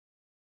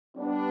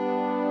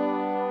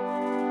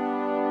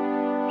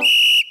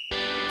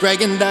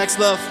Greg and Dax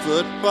love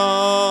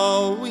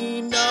football.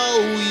 We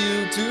know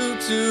you do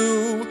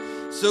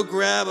too. So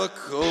grab a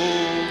cold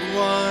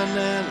one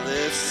and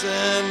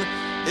listen.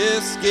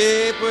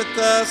 Escape with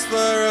us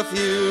for a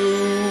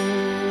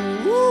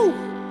few. Woo!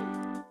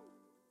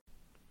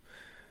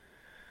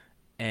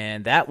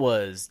 And that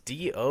was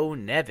D.O.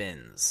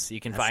 Nevins. You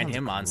can find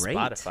him on great.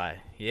 Spotify.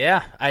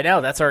 Yeah, I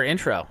know. That's our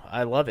intro.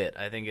 I love it.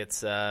 I think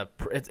it's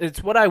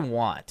what I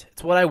want.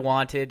 It's what I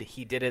wanted.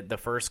 He did it the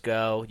first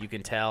go. You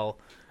can tell.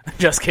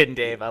 Just kidding,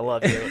 Dave. I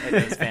love you.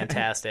 It's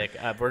fantastic.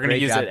 We're going to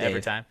use it every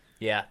time.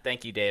 Yeah,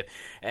 thank you, Dave.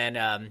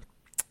 And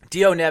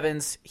D.O.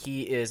 Nevins,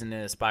 he is an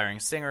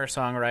aspiring singer,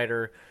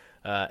 songwriter,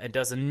 and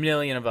does a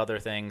million of other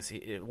things.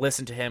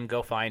 Listen to him.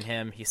 Go find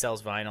him. He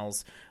sells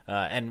vinyls.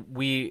 And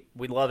we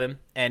love him.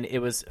 And it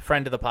was a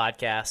friend of the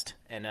podcast,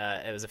 and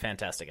it was a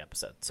fantastic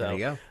episode. So, there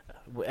you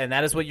go. And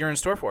that is what you're in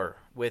store for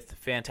with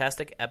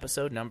fantastic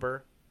episode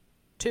number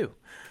 2.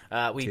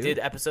 We did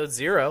episode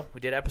 0. We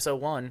did episode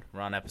 1.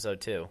 We're on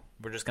episode 2.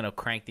 We're just going to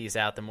crank these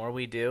out. The more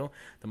we do,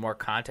 the more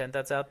content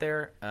that's out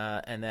there.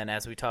 And then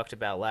as we talked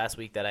about last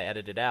week that I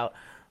edited out,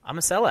 I'm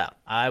a sellout.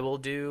 I will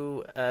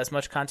do as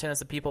much content as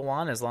the people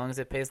want as long as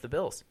it pays the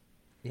bills.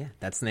 Yeah,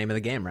 that's the name of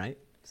the game, right?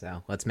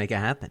 So let's make it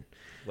happen.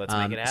 Let's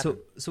make it happen.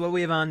 So what do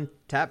we have on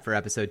tap for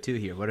episode 2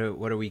 here?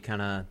 What are we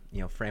kind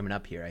of framing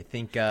up here? I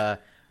think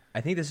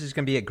this is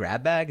going to be a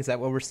grab bag. Is that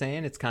what we're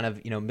saying? It's kind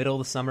of middle of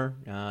the summer.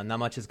 Not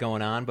much is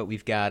going on, but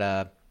we've got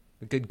a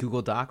good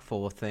Google Doc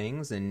full of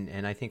things,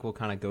 and I think we'll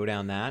kind of go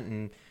down that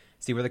and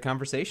see where the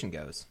conversation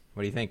goes.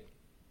 What do you think?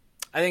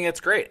 I think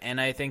it's great,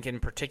 and I think in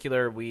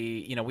particular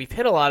we've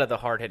hit a lot of the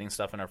hard-hitting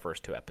stuff in our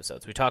first 2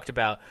 episodes. We talked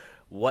about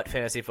what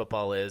fantasy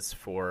football is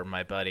for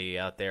my buddy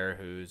out there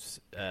who's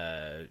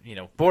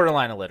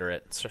borderline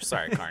illiterate.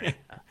 Sorry, Carney.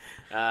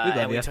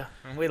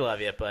 We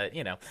love you,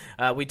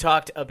 but we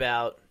talked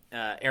about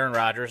Aaron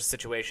Rodgers'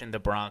 situation, the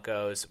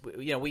Broncos.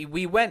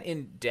 We went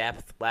in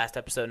depth last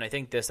episode, and I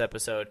think this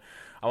episode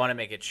I want to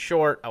make it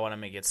short. I want to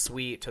make it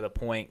sweet, to the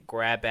point.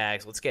 Grab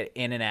bags. Let's get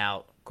in and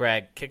out.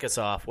 Greg, kick us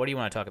off. What do you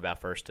want to talk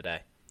about first today?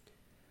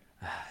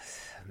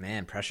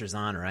 Man, pressure's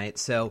on, right?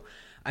 So,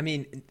 I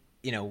mean,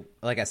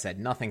 like I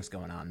said, nothing's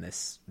going on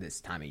this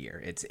time of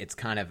year. It's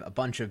kind of a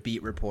bunch of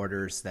beat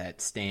reporters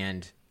that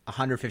stand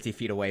 150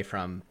 feet away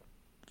from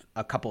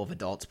a couple of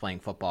adults playing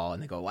football,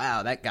 and they go,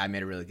 wow, that guy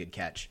made a really good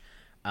catch.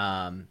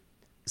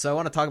 So I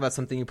want to talk about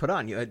something you put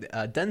on.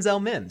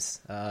 Denzel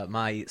Mims,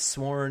 my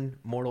sworn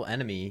mortal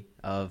enemy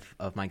of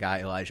my guy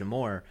Elijah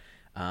Moore.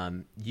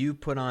 You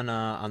put on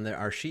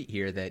our sheet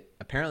here that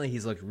apparently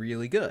he's looked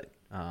really good.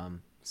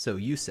 So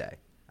you say.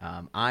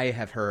 I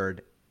have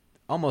heard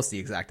almost the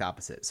exact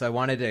opposite. So I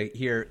wanted to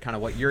hear kind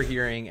of what you're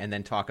hearing and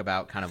then talk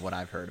about kind of what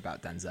I've heard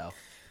about Denzel.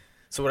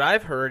 So what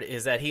I've heard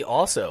is that he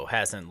also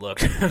hasn't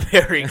looked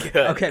very good.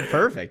 Okay,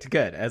 perfect.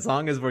 Good. As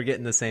long as we're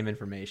getting the same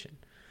information.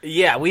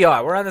 Yeah, we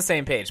are. We're on the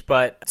same page.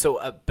 But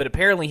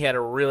apparently he had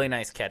a really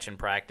nice catch in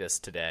practice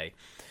today.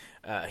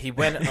 He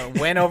went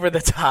over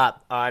the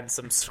top on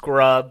some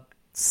scrub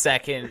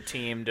second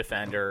team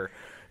defender.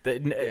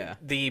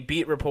 The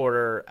beat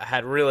reporter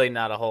had really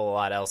not a whole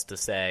lot else to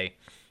say.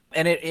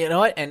 And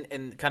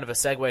and kind of a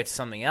segue to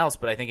something else,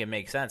 but I think it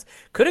makes sense.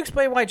 Could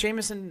explain why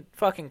Jamison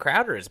fucking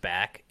Crowder is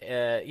back.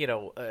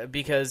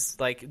 Because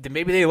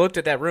maybe they looked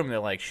at that room and they're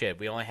like, shit,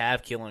 we only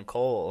have Keelan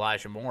Cole,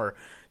 Elijah Moore.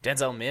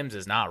 Denzel Mims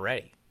is not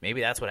ready. Maybe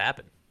that's what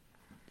happened.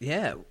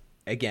 Yeah.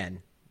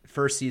 Again,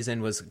 first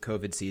season was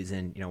COVID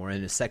season. We're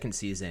in the second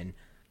season.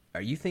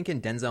 Are you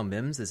thinking Denzel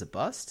Mims is a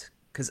bust?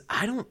 Because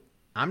I'm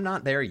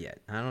not there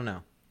yet. I don't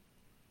know.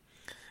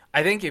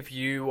 I think if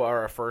you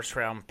are a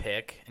first-round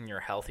pick and you're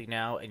healthy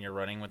now and you're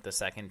running with the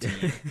second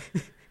team,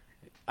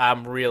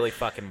 I'm really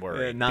fucking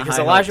worried. Because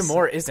Elijah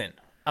Moore isn't.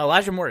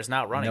 Elijah Moore is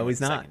not running with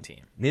the second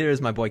team. Neither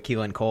is my boy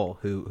Keelan Cole,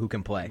 who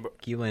can play.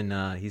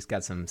 Keelan, he's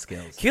got some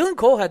skills. Keelan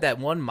Cole had that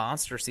one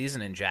monster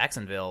season in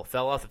Jacksonville,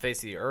 fell off the face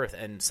of the earth,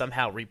 and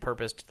somehow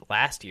repurposed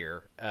last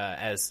year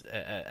as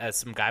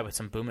some guy with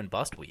some boom and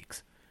bust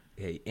weeks.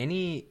 Hey,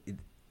 any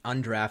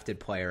undrafted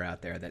player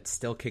out there that's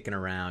still kicking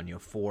around,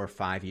 4 or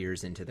 5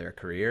 years into their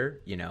career,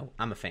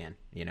 I'm a fan.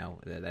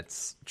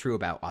 That's true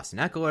about Austin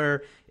Eckler.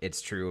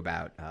 It's true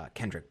about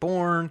Kendrick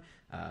Bourne,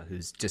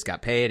 who's just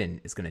got paid and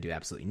is going to do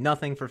absolutely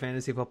nothing for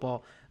fantasy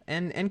football,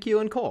 and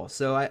Keelan Cole.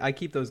 So I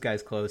keep those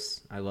guys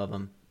close. I love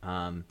them.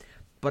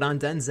 But on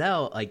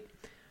Denzel,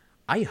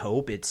 I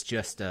hope it's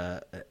just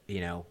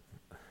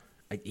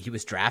he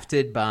was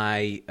drafted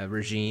by a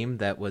regime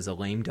that was a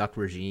lame duck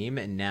regime,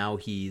 and now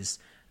he's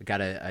got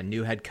a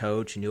new head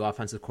coach, a new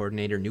offensive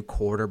coordinator, new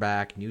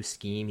quarterback, new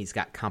scheme. He's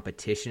got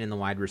competition in the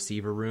wide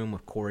receiver room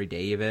with Corey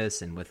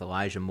Davis and with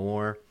Elijah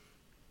Moore.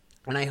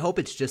 And I hope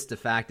it's just the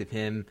fact of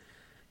him,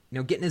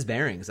 getting his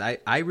bearings.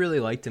 I really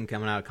liked him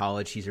coming out of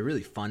college. He's a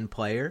really fun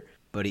player,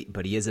 but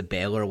he is a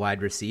Baylor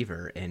wide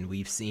receiver, and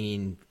we've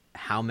seen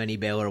how many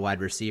Baylor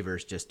wide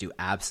receivers just do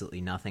absolutely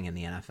nothing in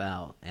the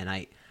NFL. And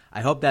I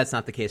hope that's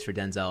not the case for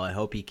Denzel. I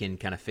hope he can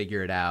kind of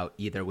figure it out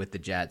either with the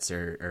Jets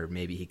or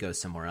maybe he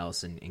goes somewhere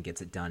else and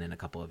gets it done in a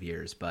couple of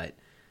years. But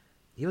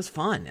he was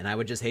fun, and I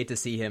would just hate to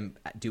see him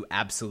do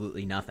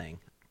absolutely nothing.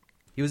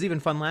 He was even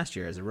fun last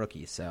year as a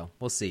rookie, so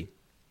we'll see.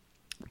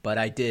 But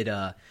I did,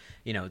 to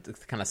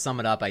kind of sum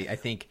it up, I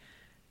think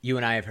you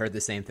and I have heard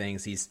the same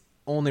things. He's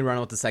only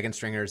running with the second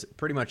stringers.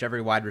 Pretty much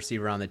every wide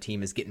receiver on the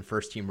team is getting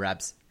first-team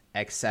reps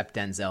except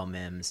Denzel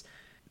Mims.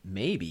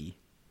 Maybe,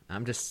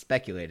 I'm just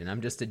speculating,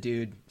 I'm just a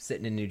dude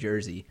sitting in New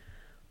Jersey,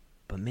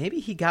 but maybe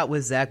he got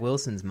with Zach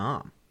Wilson's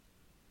mom.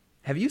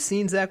 Have you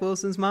seen Zach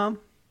Wilson's mom?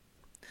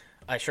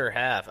 I sure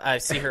have. I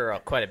see her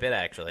quite a bit,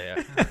 actually.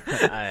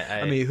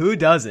 I mean, who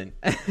doesn't?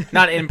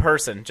 Not in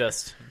person,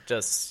 just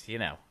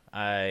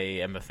I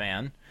am a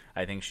fan.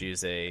 I think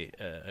she's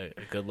a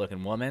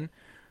good-looking woman.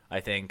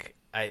 I think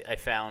I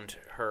found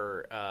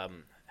her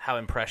how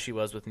impressed she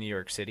was with New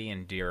York City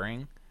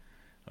endearing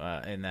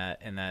in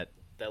that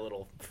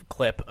little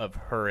clip of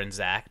her and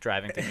Zach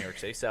driving to New York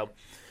City. So,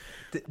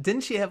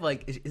 didn't she have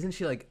isn't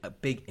she like a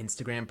big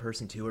Instagram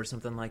person too, or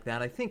something like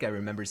that? I think I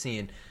remember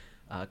seeing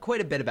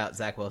quite a bit about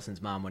Zach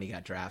Wilson's mom when he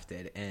got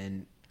drafted,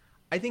 and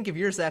I think if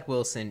you're Zach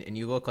Wilson and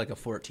you look like a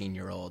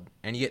 14-year-old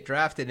and you get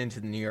drafted into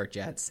the New York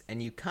Jets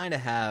and you kind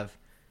of have,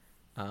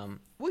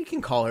 you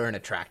can call her an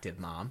attractive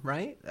mom,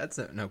 right? That's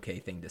an okay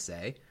thing to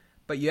say.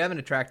 But you have an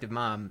attractive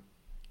mom,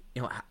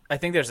 I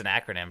think there's an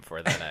acronym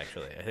for that,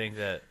 actually. I think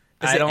that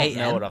I don't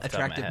know it off the top of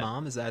my attractive head.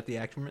 mom, is that the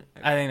acronym?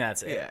 I think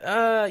that's it.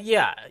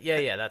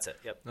 Yeah, that's it.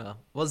 Yep.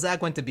 Well,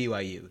 Zach went to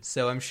BYU,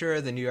 so I'm sure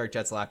the New York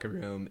Jets locker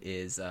room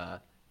is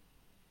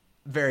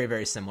very,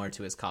 very similar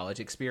to his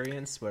college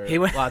experience, where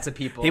lots of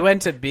people. He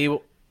went to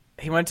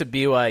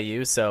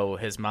BYU, so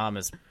his mom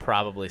is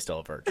probably still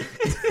a virgin.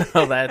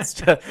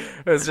 So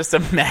it was just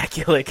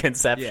immaculate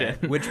conception.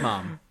 Yeah. Which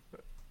mom?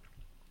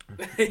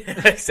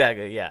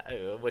 Exactly. Yeah.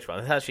 Which one?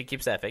 That's how she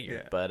keeps that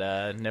figure. Yeah.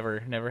 But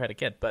never had a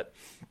kid. But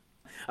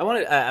I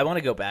want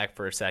to go back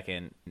for a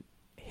second,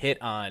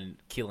 hit on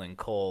Keelan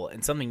Cole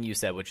and something you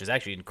said, which is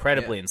actually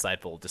incredibly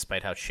insightful,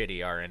 despite how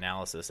shitty our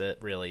analysis it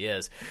really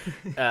is,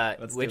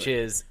 which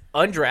is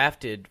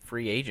undrafted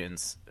free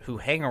agents who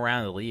hang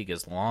around the league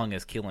as long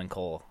as Keelan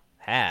Cole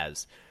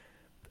has,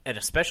 and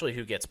especially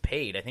who gets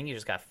paid. I think he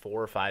just got $4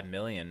 or $5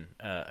 million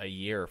a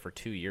year for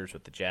 2 years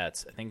with the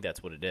Jets. I think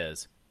that's what it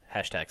is.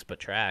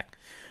 #SputTrack.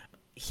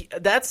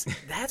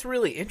 That's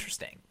really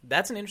interesting.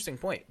 That's an interesting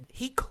point.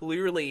 He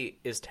clearly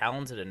is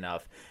talented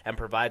enough and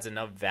provides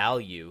enough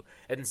value,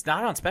 and it's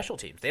not on special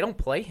teams. They don't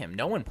play him.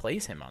 No one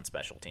plays him on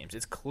special teams.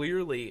 It's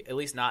clearly, at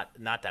least not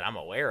that I'm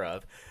aware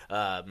of,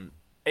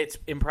 it's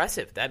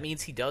impressive. That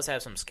means he does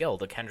have some skill,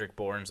 the Kendrick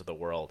Bournes of the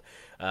world,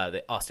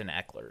 the Austin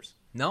Ecklers.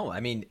 No, I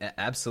mean,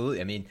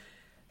 absolutely. I mean,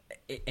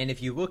 and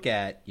if you look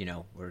at,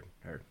 we're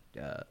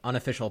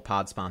unofficial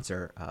pod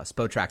sponsor,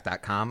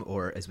 SpotTrack.com,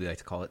 or as we like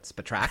to call it,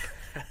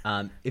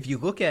 SpotTrack. If you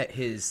look at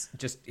his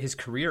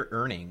career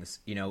earnings,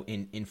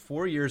 in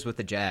 4 years with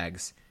the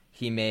Jags,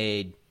 he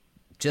made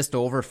just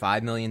over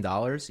 $5 million.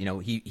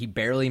 He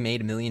barely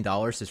made $1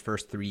 million his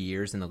first 3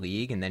 years in the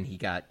league, and then he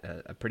got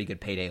a pretty good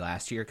payday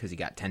last year because he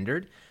got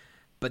tendered.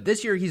 But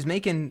this year he's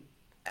making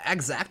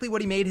exactly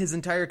what he made his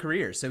entire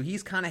career, so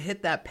he's kind of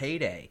hit that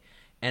payday.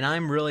 And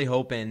I'm really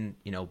hoping,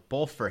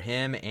 both for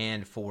him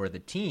and for the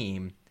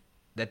team,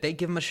 that they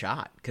give him a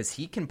shot, because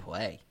he can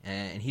play.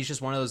 And he's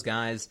just one of those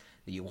guys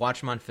that you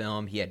watch him on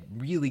film. He had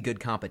really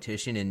good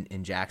competition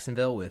in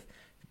Jacksonville with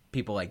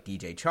people like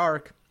DJ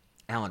Chark.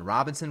 Allen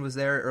Robinson was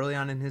there early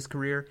on in his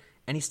career,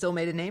 and he still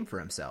made a name for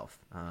himself.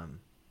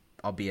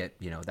 Albeit,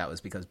 that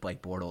was because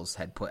Blake Bortles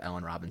had put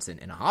Allen Robinson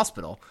in a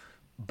hospital.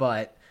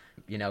 But,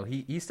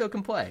 he still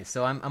can play.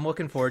 So I'm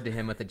looking forward to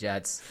him with the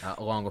Jets,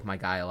 along with my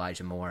guy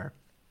Elijah Moore.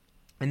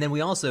 And then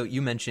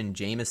you mentioned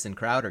Jamison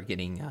Crowder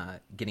getting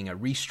a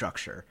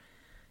restructure.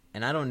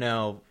 And I don't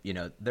know,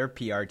 their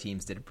PR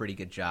teams did a pretty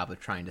good job of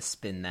trying to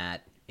spin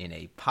that in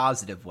a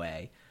positive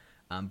way.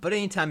 But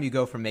anytime you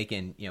go from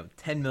making,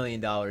 $10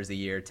 million a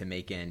year to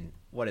making,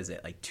 what is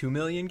it, like $2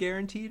 million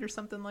guaranteed or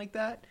something like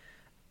that,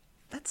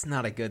 that's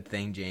not a good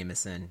thing,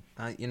 Jamison.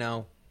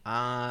 He'll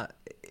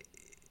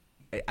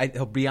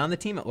be on the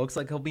team. It looks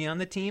like he'll be on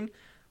the team,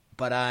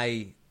 but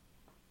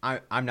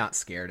I'm not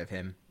scared of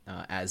him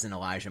as an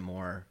Elijah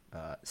Moore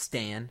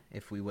stan,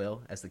 if we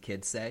will, as the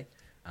kids say.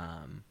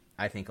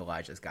 I think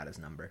Elijah's got his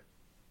number.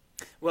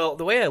 Well,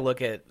 the way I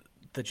look at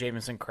the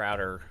Jamison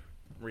Crowder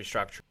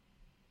restructure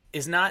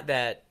is not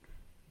that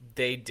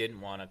they didn't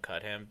want to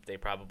cut him. They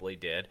probably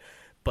did.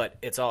 But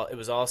it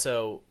was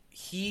also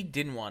he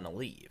didn't want to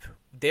leave.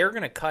 They're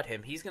going to cut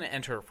him. He's going to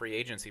enter a free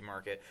agency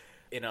market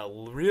in a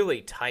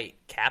really tight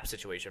cap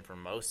situation for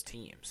most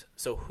teams.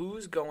 So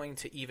who's going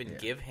to even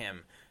give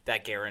him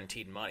that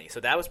guaranteed money? So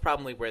that was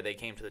probably where they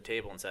came to the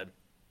table and said,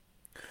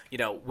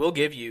 we'll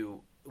give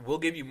you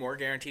more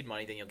guaranteed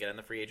money than you'll get in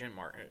the free agent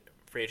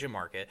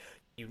market.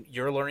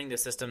 You're learning the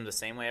system the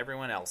same way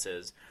everyone else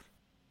is.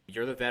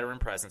 You're the veteran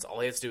presence.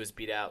 All he has to do is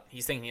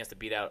he's thinking he has to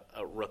beat out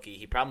a rookie.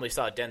 He probably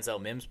saw Denzel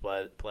Mims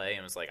play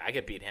and was like, I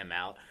could beat him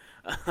out.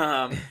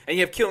 And you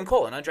have Keelan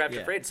Cole, an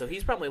undrafted free agent. So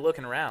he's probably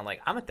looking around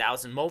like, I'm a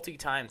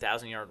multi-time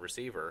 1,000-yard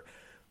receiver.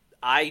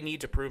 I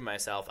need to prove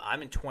myself.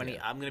 I'm in 20.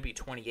 I'm going to be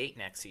 28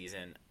 next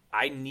season.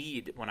 I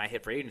need, when I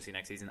hit free agency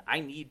next season, I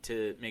need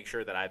to make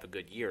sure that I have a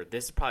good year.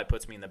 This probably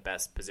puts me in the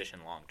best position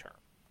long term.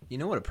 You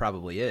know what it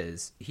probably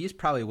is? He's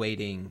probably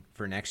waiting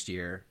for next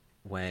year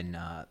when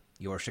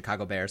your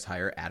Chicago Bears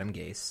hire Adam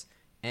Gase,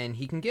 and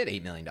he can get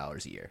 $8 million a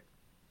year.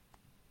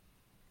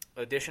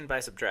 Addition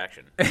by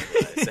subtraction. Is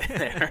what I say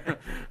there.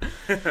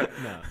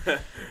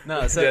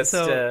 No.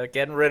 So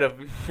getting rid of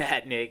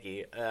Matt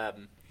Nagy.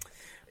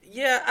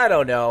 Yeah, I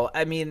don't know.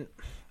 I mean,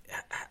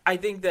 I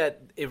think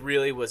that it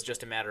really was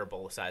just a matter of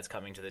both sides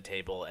coming to the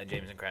table and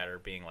Jameson Crowder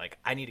being like,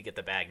 I need to get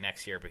the bag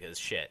next year because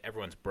shit,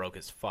 everyone's broke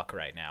as fuck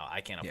right now.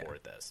 I can't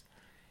afford this.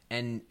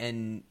 And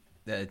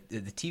the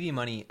TV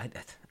money,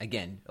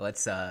 again,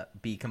 let's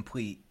be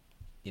complete,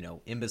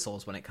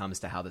 imbeciles when it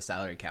comes to how the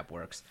salary cap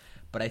works.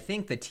 But I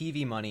think the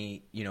TV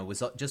money,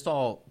 was just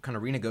all kind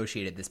of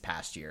renegotiated this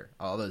past year.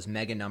 All those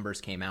mega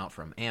numbers came out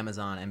from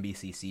Amazon,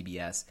 NBC,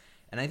 CBS.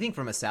 And I think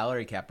from a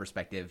salary cap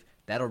perspective,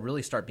 that'll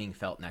really start being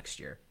felt next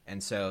year.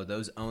 And so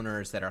those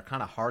owners that are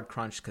kind of hard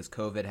crunched because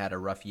COVID had a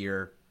rough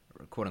year,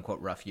 quote unquote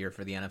rough year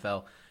for the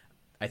NFL,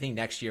 I think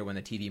next year when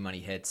the TV money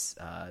hits,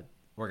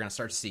 we're going to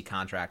start to see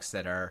contracts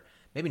that are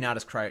maybe not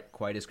as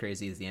quite as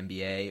crazy as the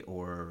NBA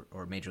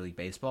or Major League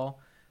Baseball,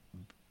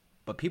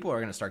 but people are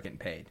going to start getting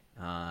paid.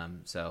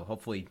 So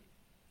hopefully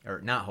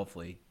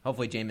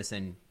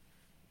Jameson,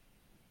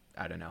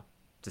 I don't know,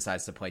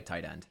 decides to play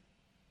tight end.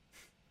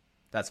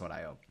 That's what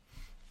I hope.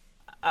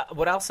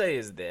 What I'll say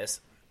is this.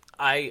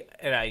 I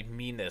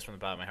mean this from the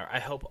bottom of my heart. I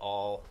hope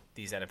all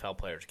these NFL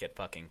players get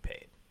fucking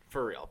paid.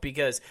 For real.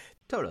 Because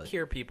totally. I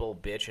hear people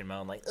bitch and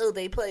moan like, oh,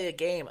 they play a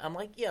game. I'm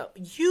like, yo,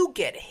 you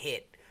get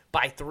hit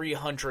by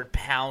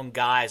 300-pound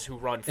guys who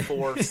run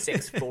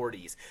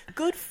 640s.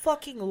 Good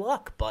fucking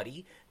luck,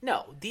 buddy.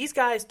 No, these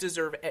guys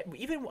deserve –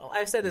 even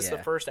I said this the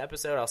first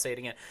episode. I'll say it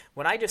again.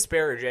 When I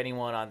disparage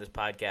anyone on this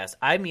podcast,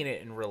 I mean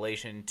it in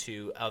relation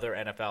to other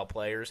NFL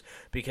players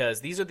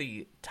because these are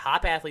the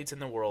top athletes in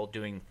the world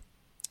doing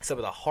some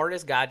of the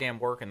hardest goddamn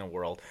work in the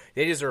world.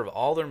 They deserve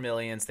all their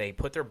millions. They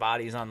put their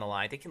bodies on the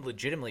line. They can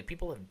legitimately –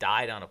 people have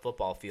died on a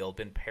football field,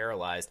 been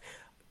paralyzed.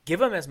 Give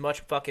them as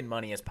much fucking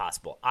money as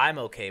possible. I'm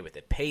okay with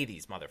it. Pay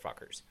these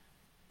motherfuckers.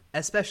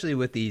 Especially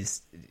with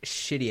these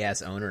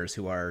shitty-ass owners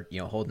who are,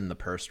 holding the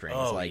purse strings.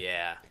 Oh,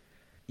 yeah.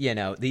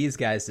 These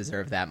guys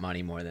deserve that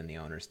money more than the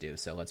owners do,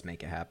 so let's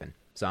make it happen.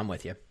 So I'm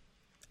with you.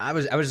 I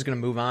was just going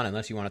to move on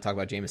unless you want to talk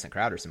about Jameson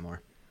Crowder some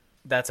more.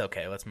 That's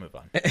okay. Let's move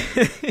on.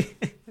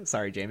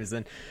 Sorry,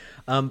 Jameson.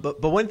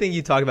 But one thing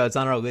you talk about, it's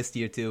on our list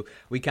here too.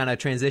 We kind of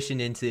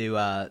transitioned into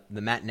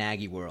the Matt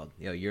Nagy world.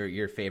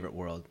 Your favorite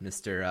world,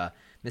 Mr.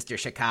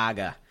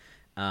 Chicago.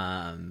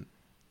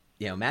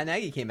 Matt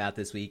Nagy came out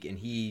this week and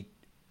he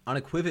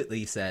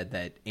unequivocally said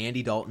that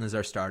Andy Dalton is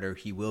our starter.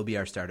 He will be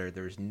our starter.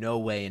 There's no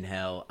way in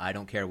hell. I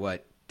don't care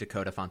what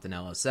Dakota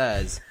Fontanello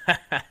says.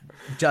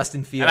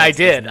 Justin Fields.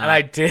 And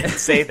I did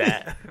say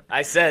that.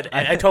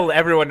 I told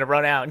everyone to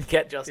run out and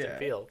get Justin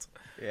Fields.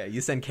 Yeah,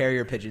 you send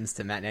carrier pigeons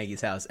to Matt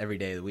Nagy's house every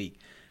day of the week.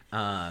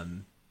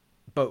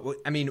 But,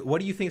 I mean, what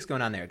do you think is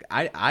going on there?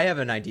 I have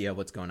an idea of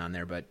what's going on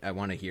there, but I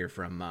want to hear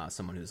from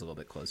someone who's a little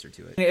bit closer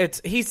to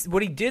it.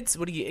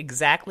 What he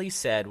exactly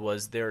said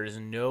was there is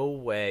no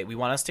way – we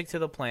want to stick to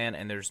the plan,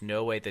 and there's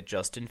no way that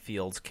Justin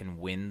Fields can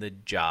win the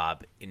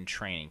job in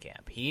training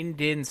camp. He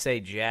didn't say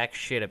jack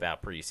shit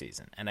about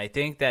preseason, and I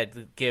think that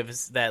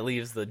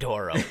leaves the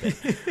door open.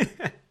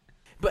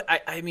 But,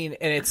 I mean,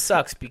 and it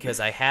sucks because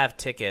I have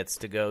tickets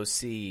to go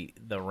see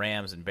the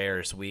Rams and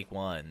Bears week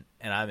 1,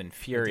 and I'm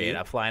infuriated.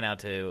 I'm flying out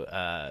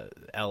to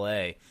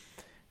L.A.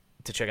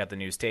 to check out the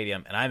new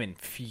stadium, and I'm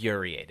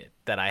infuriated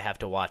that I have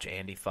to watch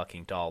Andy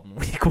fucking Dalton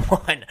week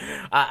 1.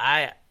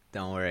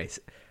 Don't worry.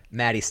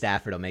 Matty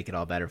Stafford will make it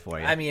all better for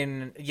you. I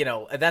mean,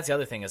 that's the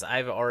other thing is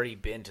I've already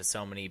been to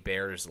so many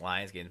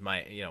Bears-Lions games.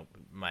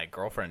 My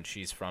girlfriend,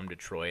 she's from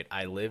Detroit.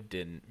 I lived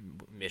in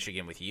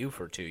Michigan with you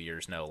for 2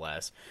 years, no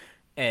less.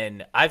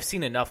 And I've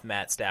seen enough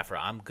Matt Stafford.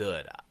 I'm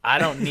good. I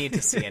don't need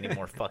to see any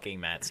more fucking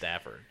Matt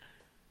Stafford.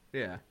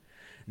 Yeah.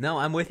 No,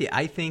 I'm with you.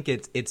 I think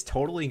it's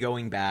totally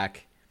going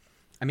back.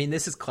 I mean,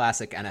 this is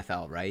classic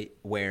NFL, right?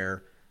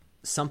 Where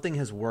something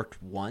has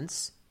worked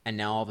once, and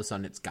now all of a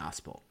sudden it's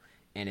gospel.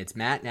 And it's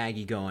Matt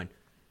Nagy going,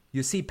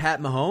 you see Pat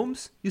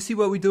Mahomes? You see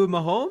what we do with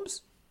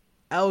Mahomes?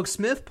 Alex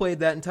Smith played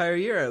that entire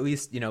year, at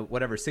least,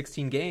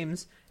 16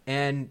 games.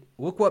 And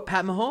look what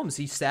Pat Mahomes,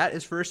 he sat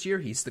his first year.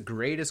 He's the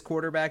greatest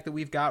quarterback that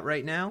we've got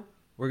right now.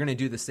 We're going to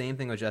do the same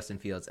thing with Justin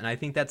Fields. And I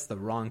think that's the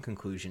wrong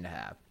conclusion to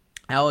have.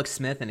 Alex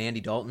Smith and Andy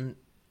Dalton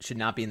should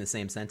not be in the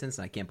same sentence.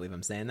 And I can't believe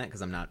I'm saying that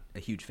because I'm not a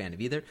huge fan of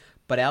either.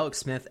 But Alex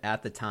Smith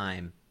at the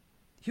time,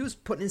 he was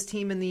putting his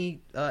team in the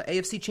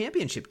AFC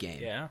Championship game.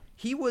 Yeah.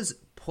 He was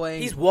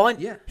playing. He's won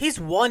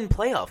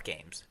playoff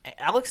games.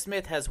 Alex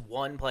Smith has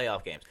won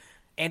playoff games.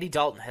 Andy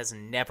Dalton has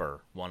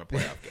never won a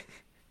playoff game.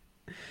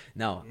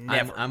 No,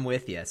 Never. I'm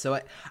with you. So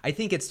I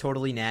think it's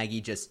totally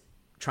Nagy just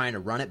trying to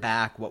run it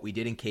back. What we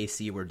did in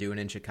KC, we're doing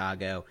in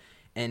Chicago.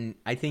 And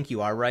I think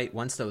you are right.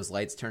 Once those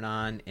lights turn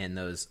on and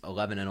those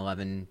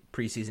 11-11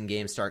 preseason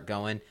games start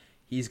going,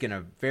 he's going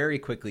to very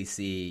quickly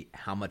see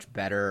how much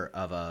better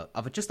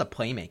of just a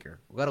playmaker,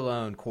 let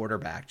alone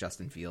quarterback,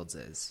 Justin Fields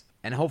is.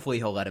 And hopefully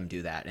he'll let him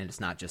do that, and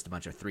it's not just a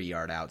bunch of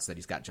 3-yard outs that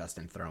he's got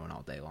Justin throwing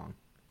all day long.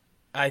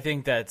 I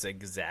think that's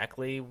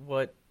exactly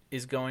what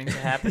is going to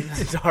happen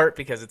to start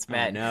because it's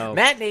Matt. No.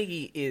 Matt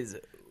Nagy is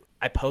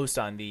 – I post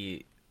on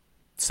the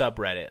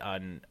subreddit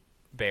on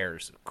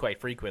Bears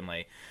quite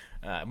frequently.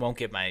 I won't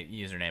give my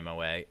username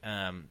away.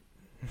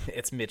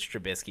 It's Mitch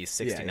Trubisky's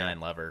 69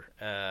 lover.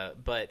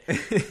 But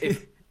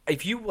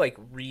if you like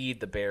read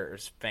the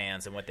Bears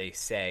fans and what they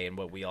say and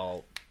what we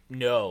all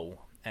know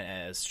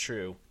as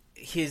true,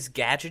 his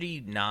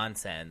gadgety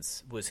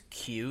nonsense was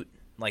cute.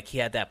 Like he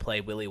had that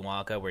play Willy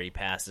Wonka where he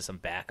passed to some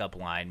backup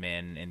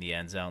lineman in the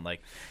end zone.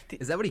 Like,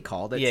 is that what he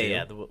called it? Yeah, too?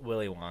 yeah, the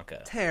Willy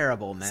Wonka.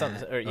 Terrible,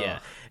 man. Yeah,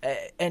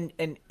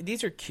 and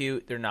these are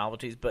cute. They're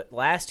novelties. But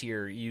last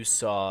year you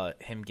saw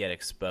him get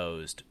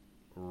exposed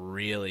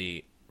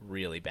really,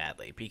 really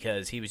badly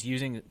because he was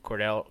using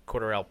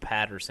Cordarrelle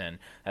Patterson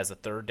as a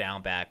third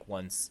down back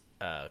once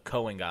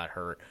Cohen got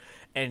hurt,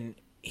 and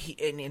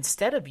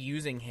instead of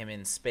using him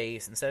in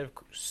space, instead of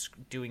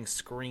doing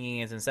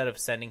screens, instead of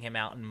sending him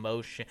out in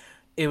motion,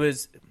 it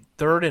was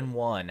 3rd and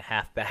 1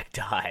 halfback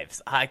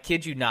dives. I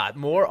kid you not.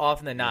 More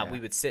often than not, we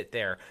would sit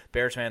there,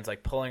 Bears fans,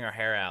 like pulling our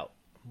hair out.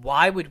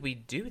 Why would we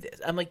do this?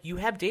 I'm like, you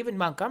have David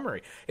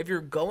Montgomery. If you're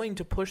going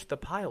to push the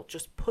pile,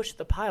 just push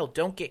the pile.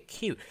 Don't get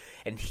cute.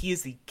 And he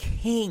is the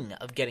king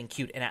of getting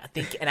cute and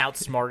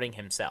outsmarting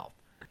himself.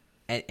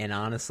 And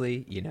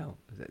honestly,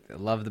 I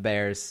love the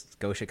Bears.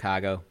 Go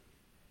Chicago.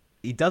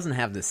 He doesn't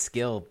have the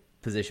skill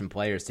position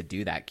players to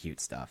do that cute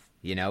stuff.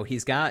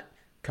 He's got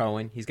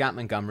Cohen, he's got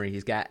Montgomery,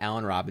 he's got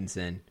Allen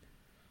Robinson.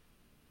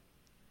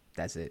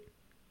 That's it.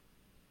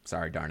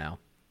 Sorry, Darnell.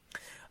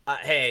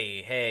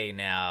 Hey,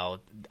 now.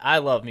 I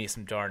love me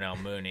some Darnell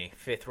Mooney,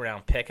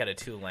 5th-round pick out of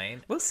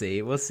Tulane. We'll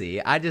see.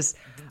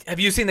 Have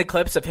you seen the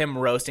clips of him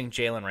roasting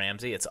Jalen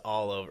Ramsey? It's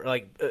all over.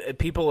 Like,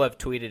 people have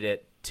tweeted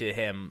it to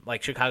him,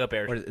 like Chicago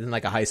Bears. In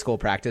like a high school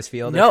practice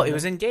field? No, it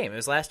was in game. It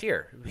was last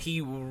year.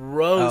 He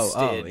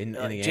roasted in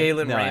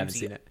Jalen No,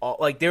 Ramsey.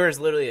 There is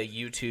literally a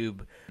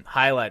YouTube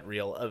highlight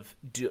reel of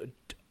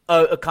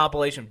a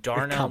compilation of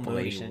Darnell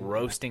Mooney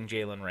roasting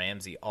Jalen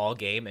Ramsey all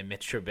game and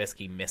Mitch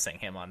Trubisky missing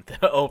him on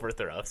the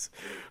overthrows.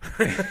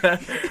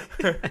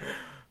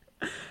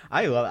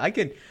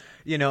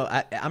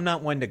 I'm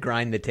not one to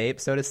grind the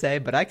tape, so to say,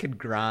 but I could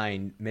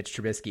grind Mitch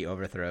Trubisky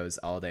overthrows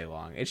all day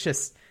long. It's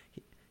just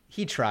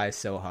he tries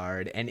so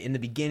hard, and in the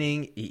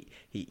beginning,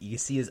 you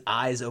see his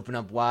eyes open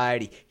up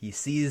wide. He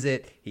sees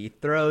it, he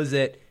throws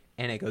it,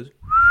 and it goes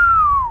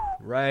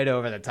right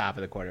over the top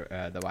of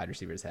the wide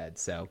receiver's head.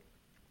 So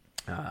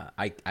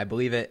I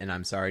believe it, and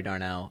I'm sorry,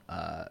 Darnell.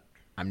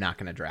 I'm not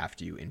going to draft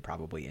you in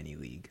probably any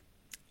league.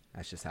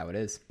 That's just how it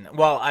is.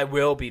 Well, I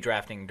will be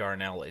drafting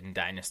Darnell in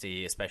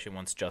Dynasty, especially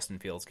once Justin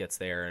Fields gets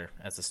there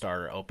as the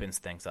starter, opens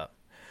things up.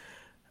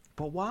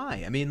 But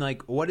why? I mean,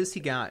 like, what has he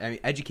got? I mean,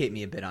 educate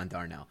me a bit on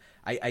Darnell.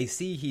 I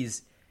see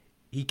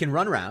he can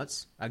run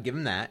routes. I'll give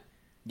him that.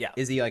 Yeah.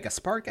 Is he like a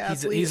spark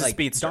athlete? He's a like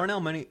speedster.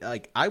 Darnell Mooney,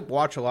 like, I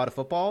watch a lot of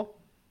football.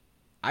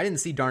 I didn't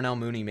see Darnell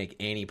Mooney make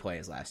any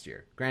plays last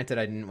year. Granted,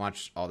 I didn't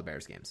watch all the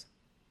Bears games.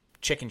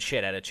 Chicken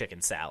shit out of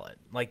chicken salad.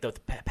 Like, the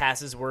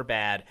passes were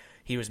bad.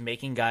 He was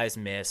making guys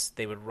miss.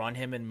 They would run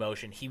him in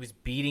motion. He was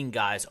beating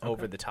guys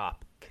over the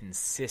top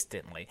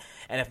consistently.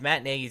 And if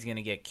Matt Nagy's going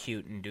to get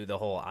cute and do the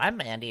whole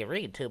I'm Andy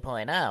Reid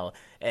 2.0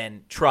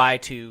 and try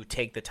to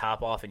take the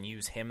top off and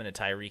use him in a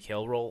Tyreek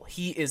Hill role,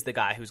 he is the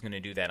guy who's going to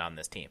do that on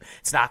this team.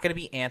 It's not going to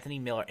be Anthony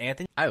Miller.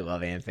 I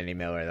love Anthony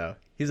Miller, though.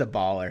 He's a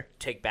baller.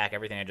 Take back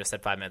everything I just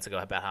said 5 minutes ago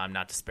about how I'm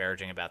not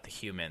disparaging about the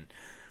human.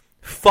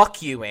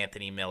 Fuck you,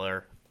 Anthony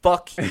Miller.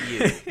 Fuck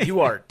you.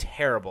 You are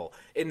terrible.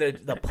 In the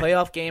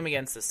playoff game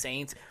against the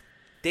Saints,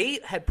 they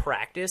had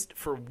practiced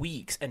for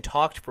weeks and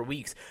talked for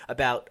weeks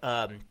about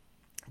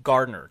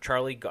Gardner,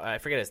 I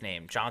forget his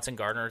name, Johnson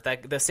Gardner,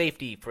 the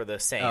safety for the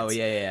Saints. Oh,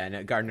 yeah.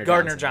 No, Gardner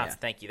Johnson,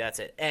 yeah. Thank you, that's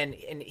it. And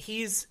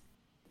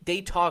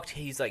they talked,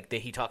 he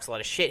talks a lot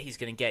of shit, he's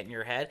going to get in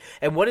your head.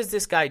 And what does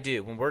this guy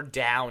do when we're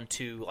down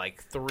to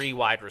like 3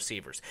 wide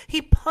receivers?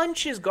 He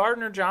punches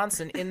Gardner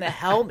Johnson in the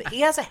helmet. He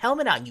has a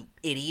helmet on, you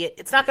idiot.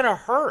 It's not going to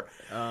hurt.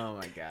 Oh,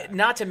 my God.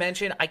 Not to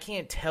mention, I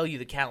can't tell you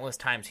the countless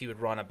times he would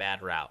run a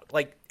bad route.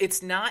 Like,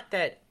 it's not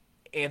that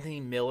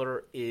Anthony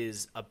Miller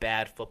is a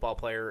bad football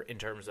player in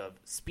terms of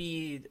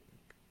speed,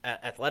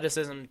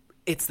 athleticism.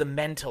 It's the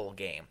mental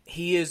game.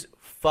 He is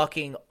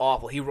fucking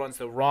awful. He runs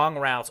the wrong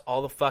routes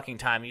all the fucking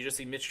time. You just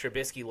see Mitch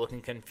Trubisky looking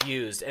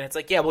confused. And it's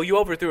like, yeah, well, you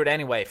overthrew it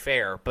anyway,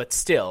 fair, but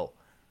still.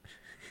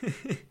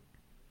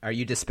 Are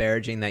you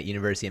disparaging that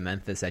University of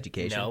Memphis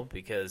education? No,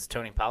 because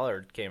Tony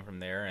Pollard came from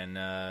there and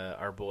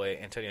our boy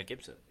Antonio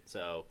Gibson.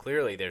 So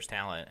clearly there's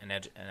talent.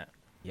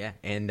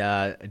 And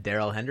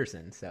Darrell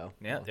Henderson. So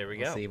yeah, there we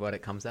go. We'll see what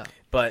it comes up.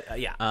 But,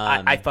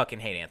 I fucking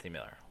hate Anthony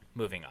Miller.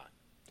 Moving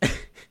on.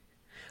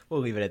 We'll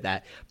leave it at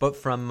that. But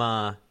from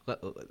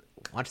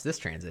watch this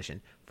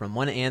transition from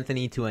one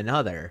Anthony to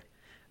another.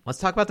 Let's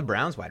talk about the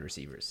Browns wide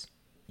receivers.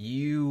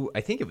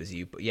 I think it was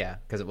you, but yeah,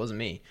 because it wasn't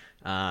me.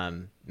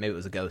 Maybe it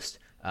was a ghost.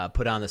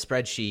 Put on the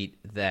spreadsheet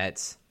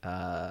that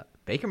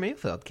Baker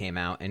Mayfield came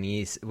out, and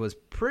he was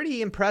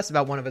pretty impressed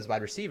about one of his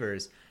wide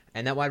receivers,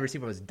 and that wide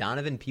receiver was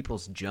Donovan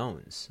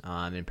Peoples-Jones.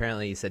 And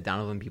apparently he said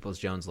Donovan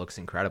Peoples-Jones looks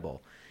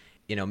incredible.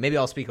 Maybe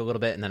I'll speak a little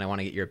bit, and then I want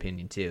to get your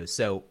opinion too.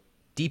 So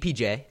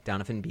DPJ,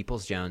 Donovan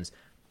Peoples-Jones,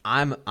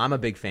 I'm a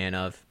big fan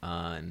of.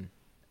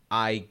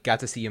 I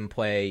got to see him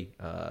play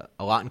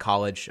a lot in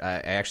college. I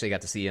actually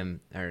got to see him,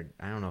 or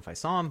I don't know if I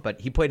saw him,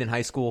 but he played in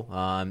high school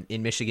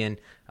in Michigan,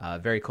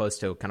 very close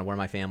to kind of where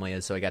my family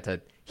is. So I got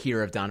to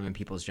hear of Donovan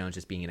Peoples-Jones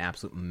just being an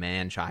absolute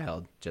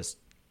man-child, just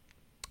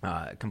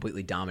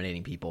completely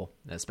dominating people,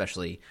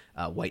 especially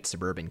white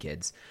suburban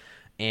kids.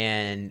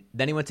 And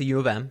then he went to U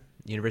of M,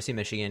 University of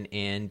Michigan,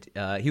 and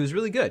he was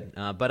really good.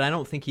 But I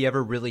don't think he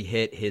ever really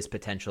hit his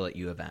potential at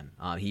U of M.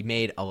 He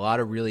made a lot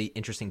of really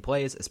interesting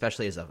plays,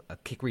 especially as a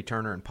kick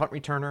returner and punt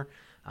returner.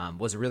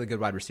 Was a really good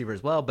wide receiver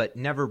as well, but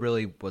never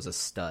really was a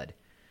stud.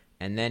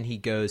 And then he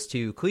goes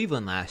to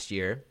Cleveland last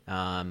year,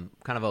 kind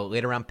of a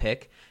later round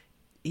pick.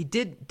 He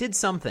did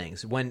some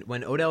things. When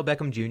Odell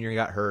Beckham Jr.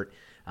 got hurt,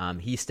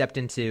 he stepped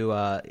into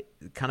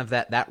kind of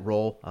that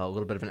role, a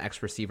little bit of an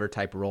X receiver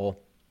type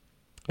role,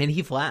 and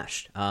he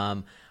flashed.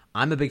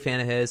 I'm a big fan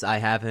of his. I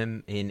have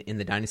him in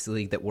the Dynasty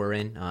League that we're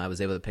in. I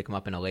was able to pick him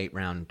up in a late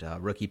round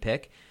rookie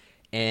pick.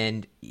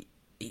 And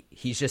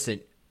he's just an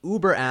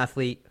uber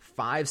athlete,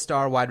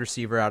 5-star wide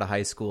receiver out of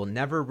high school,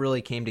 never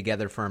really came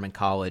together for him in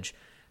college.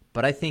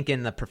 But I think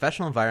in the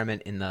professional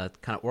environment, in the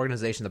kind of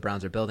organization the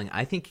Browns are building,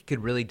 I think he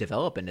could really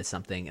develop into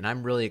something. And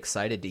I'm really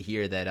excited to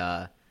hear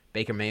that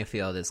Baker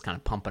Mayfield is kind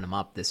of pumping him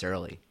up this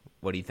early.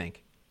 What do you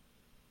think?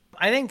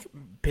 I think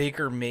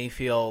Baker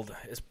Mayfield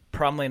is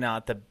probably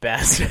not the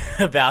best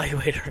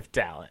evaluator of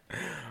talent,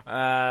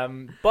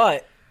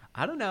 but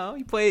I don't know.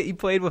 He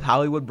played with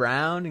Hollywood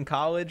Brown in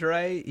college,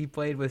 right? Did he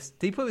play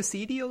with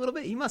CD a little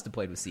bit? He must have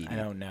played with CD. I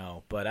don't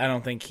know, but I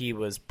don't think he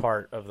was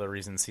part of the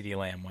reason CD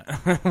Lamb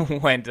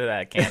went to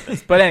that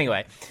campus. But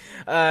anyway,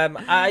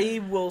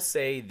 I will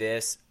say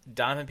this: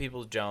 Donovan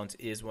Peoples-Jones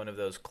is one of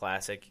those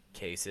classic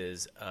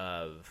cases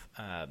of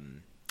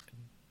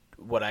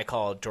what I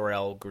call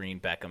Dorrell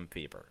Green Beckham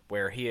fever,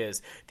 where he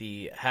has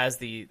the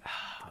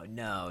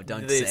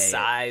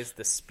size,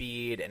 the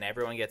speed, and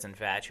everyone gets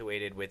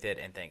infatuated with it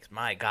and thinks,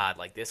 my God,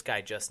 like this guy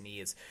just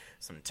needs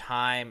some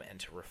time and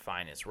to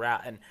refine his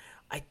route. And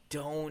I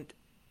don't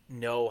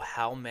know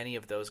how many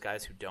of those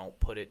guys who don't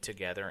put it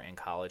together in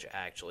college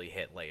actually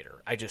hit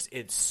later. I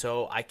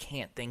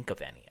can't think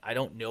of any. I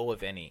don't know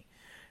of any.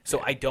 So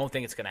yeah. I don't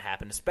think it's going to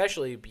happen,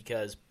 especially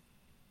because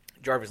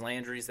Jarvis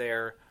Landry's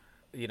there.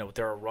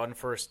 They're a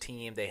run-first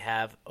team. They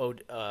have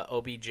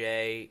OBJ.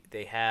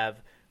 They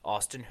have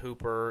Austin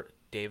Hooper,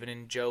 David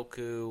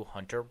Njoku,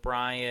 Hunter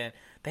Bryant.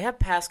 They have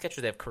pass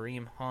catchers. They have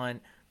Kareem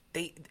Hunt.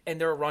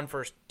 They're a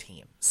run-first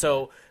team.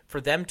 So for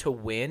them to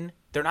win,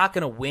 they're not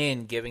going to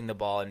win giving the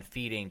ball and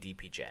feeding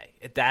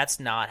DPJ. That's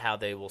not how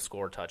they will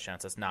score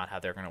touchdowns. That's not how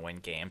they're going to win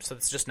games. So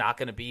it's just not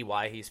going to be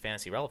why he's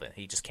fantasy relevant.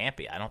 He just can't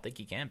be. I don't think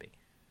he can be.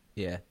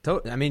 Yeah.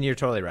 I mean, you're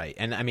totally right.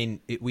 And, I mean,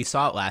 we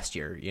saw it last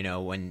year,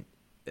 when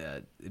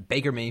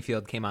Baker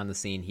Mayfield came on the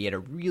scene. He had a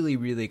really,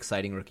 really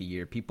exciting rookie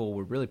year. People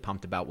were really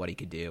pumped about what he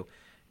could do.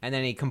 And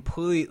then he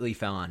completely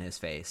fell on his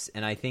face.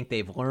 And I think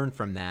they've learned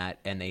from that,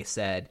 and they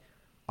said,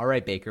 all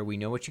right, Baker, we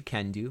know what you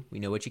can do. We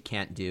know what you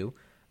can't do.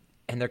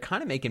 And they're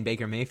kind of making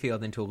Baker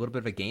Mayfield into a little bit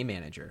of a game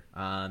manager.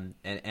 And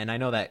I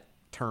know that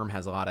term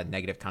has a lot of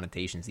negative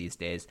connotations these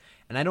days.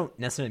 And I don't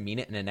necessarily mean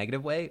it in a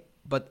negative way,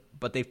 but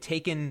they've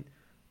taken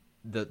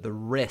the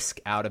risk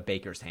out of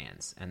Baker's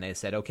hands. And they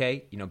said,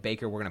 okay,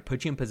 Baker, we're going to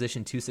put you in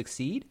position to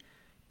succeed,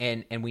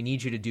 and we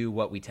need you to do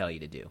what we tell you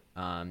to do.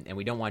 And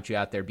we don't want you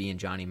out there being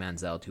Johnny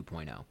Manziel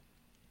 2.0.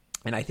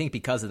 And I think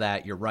because of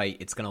that, you're right,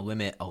 it's going to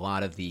limit a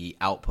lot of the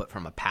output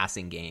from a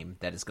passing game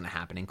that is going to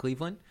happen in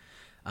Cleveland.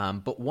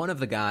 But one of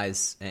the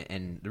guys,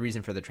 and the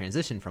reason for the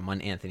transition from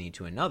one Anthony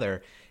to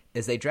another,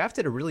 is they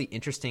drafted a really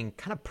interesting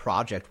kind of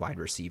project wide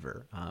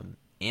receiver,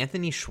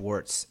 Anthony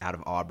Schwartz out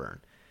of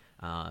Auburn.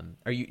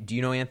 Do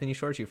you know Anthony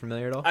Schwartz? Are you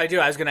familiar at all? I do.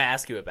 I was going to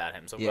ask you about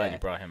him, so I'm glad you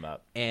brought him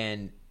up.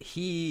 And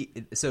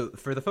so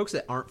for the folks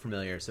that aren't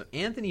familiar, so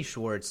Anthony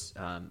Schwartz,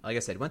 like I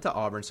said, went to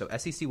Auburn, so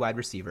SEC wide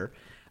receiver,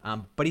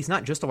 but he's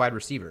not just a wide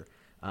receiver.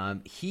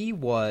 He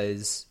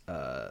was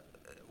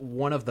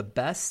one of the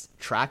best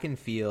track and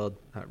field,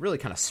 really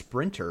kind of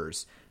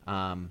sprinters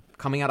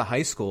coming out of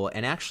high school,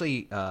 and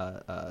actually,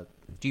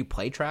 do you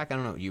play track? I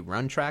don't know. You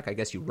run track? I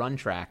guess you run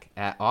track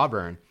at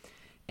Auburn.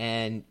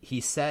 And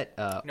he set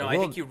no, I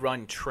think you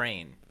run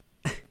train.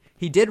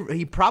 He did.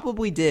 He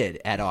probably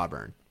did at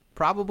Auburn.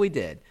 Probably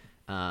did.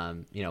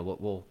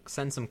 We'll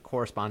send some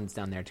correspondence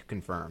down there to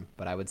confirm,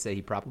 but I would say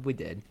he probably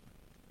did.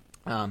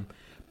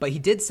 But he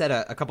did set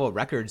a couple of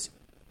records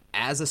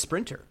as a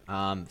sprinter,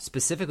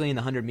 specifically in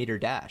the 100-meter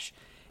dash.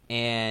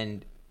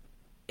 And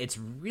it's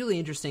really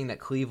interesting that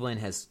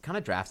Cleveland has kind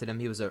of drafted him.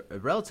 He was a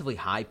relatively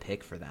high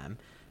pick for them,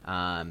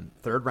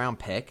 third-round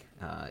pick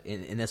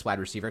in this wide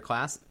receiver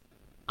class.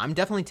 I'm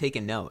definitely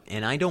taking note,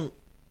 and I don't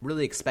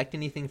really expect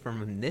anything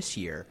from him this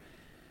year.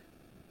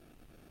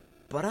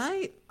 But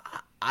I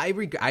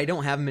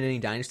don't have him in any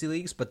dynasty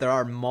leagues, but there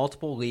are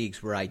multiple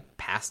leagues where I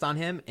passed on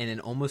him and then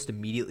almost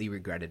immediately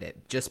regretted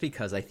it, just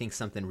because I think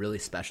something really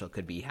special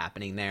could be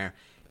happening there.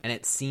 And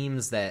it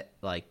seems that,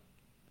 like,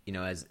 you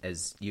know,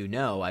 as you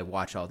know, I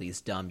watch all these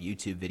dumb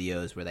YouTube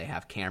videos where they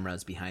have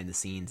cameras behind the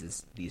scenes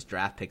as these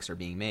draft picks are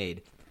being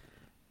made.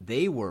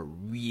 They were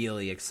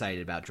really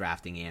excited about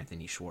drafting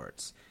Anthony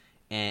Schwartz.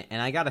 And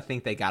I got to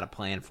think they got a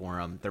plan for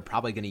him. They're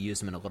probably going to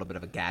use him in a little bit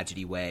of a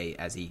gadgety way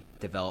as he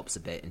develops a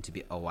bit into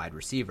a wide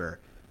receiver.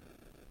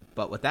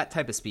 But with that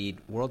type of speed,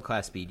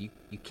 world-class speed,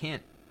 you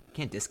can't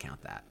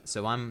discount that.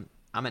 So I'm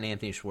an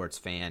Anthony Schwartz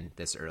fan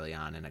this early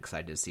on and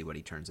excited to see what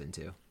he turns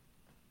into.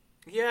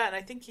 Yeah, and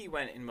I think he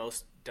went in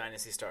most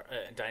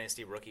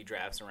dynasty rookie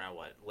drafts around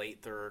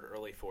late third,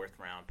 early fourth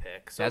round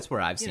pick. So, that's where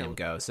I've seen him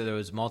go. So there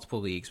was multiple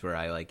leagues where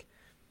I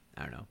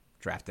don't know,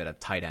 drafted a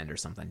tight end or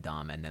something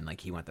dumb, and then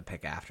he went the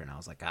pick after, and I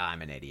was like,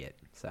 I'm an idiot.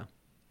 So.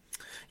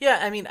 Yeah,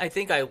 I mean, I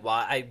think I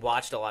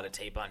watched a lot of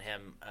tape on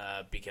him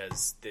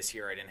because this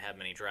year I didn't have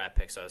many draft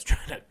picks, so I was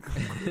trying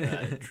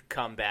to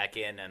come back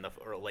in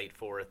the late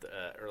fourth,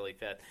 early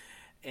fifth.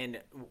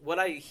 And what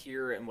I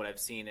hear and what I've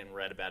seen and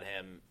read about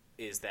him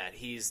is that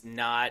he's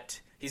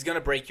going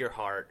to break your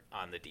heart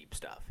on the deep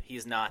stuff.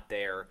 He's not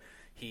there.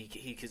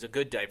 He's a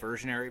good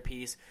diversionary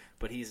piece,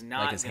 but he's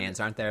not. His hands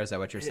aren't there? Is that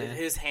what you're saying?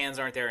 His hands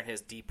aren't there, and his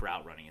deep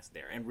route running isn't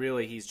there. And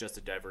really, he's just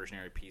a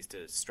diversionary piece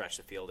to stretch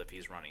the field if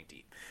he's running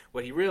deep.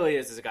 What he really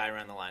is a guy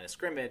around the line of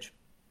scrimmage,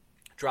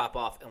 drop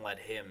off and let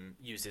him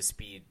use his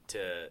speed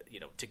to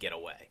get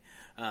away,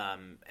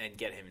 and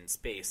get him in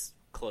space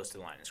close to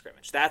the line of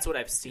scrimmage. That's what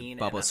I've seen.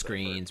 Bubble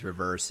screens,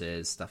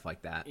 reverses, stuff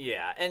like that.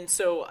 Yeah, and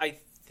so I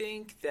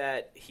think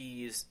that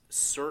he's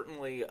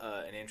certainly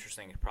an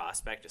interesting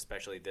prospect,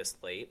 especially this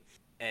late.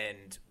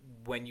 And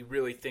when you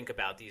really think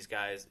about these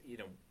guys,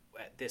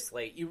 at this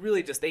late, you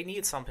really they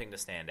need something to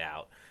stand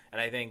out.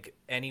 And I think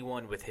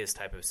anyone with his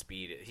type of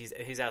speed,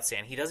 he's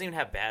outstanding. He doesn't even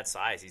have bad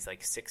size. He's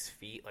 6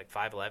 feet,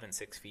 5'11",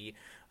 6 feet,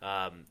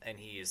 and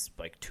he's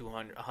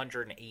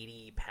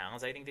 180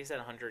 pounds. I think they said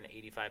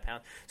 185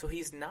 pounds. So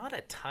he's not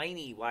a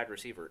tiny wide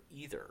receiver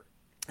either.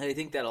 And I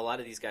think that a lot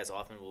of these guys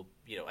often will,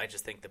 I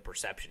just think the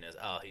perception is,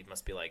 oh, he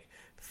must be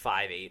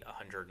 5'8",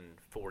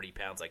 140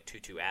 pounds, like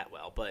Tutu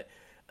Atwell. But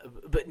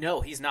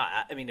no, he's not.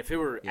 I mean, if it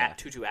were at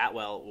Tutu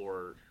Atwell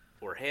or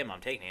him, I'm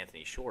taking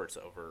Anthony Schwartz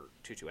over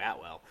Tutu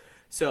Atwell.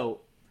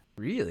 So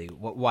really,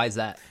 why is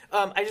that?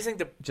 I just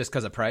think just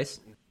because of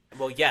price.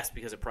 Well, yes,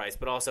 because of price,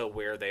 but also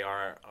where they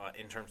are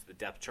in terms of the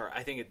depth chart.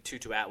 I think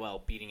Tutu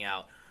Atwell beating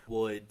out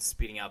Woods,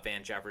 beating out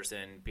Van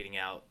Jefferson, beating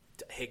out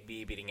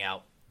Higbee, beating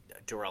out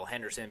Darrell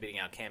Henderson, beating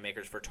out Cam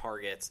Akers for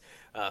targets,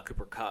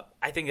 Cooper Kupp.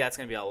 I think that's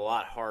going to be a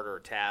lot harder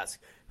task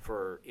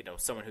for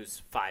someone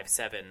who's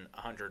 5'7",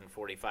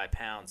 145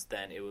 pounds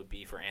than it would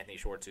be for Anthony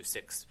Schwartz, who's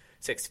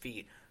 6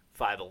 feet,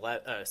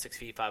 5'11", 6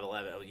 feet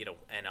 5'11",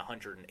 and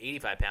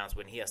 185 pounds,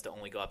 when he has to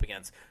only go up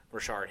against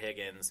Rashard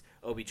Higgins,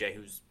 OBJ,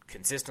 who's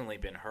consistently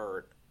been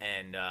hurt,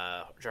 and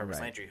Jarvis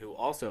Landry, who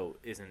also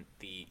isn't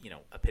the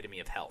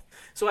epitome of health.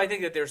 So I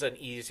think that there's an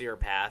easier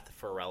path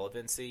for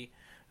relevancy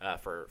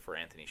for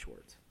Anthony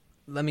Schwartz.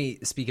 Let me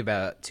speak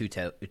about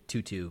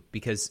Tutu,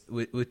 because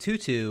with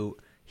Tutu,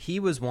 he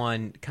was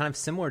one kind of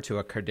similar to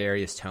a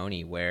Kadarius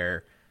Toney,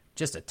 where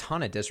just a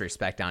ton of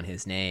disrespect on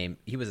his name.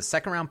 He was a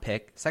second round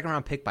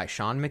pick by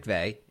Sean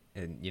McVay,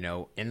 and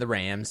in the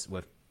Rams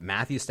with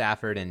Matthew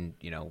Stafford and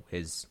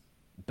his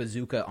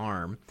bazooka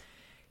arm.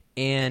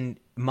 And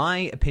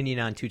my opinion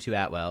on Tutu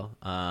Atwell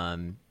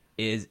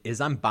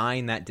is I'm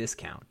buying that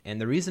discount, and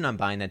the reason I'm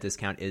buying that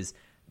discount is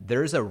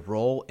there's a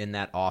role in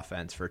that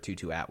offense for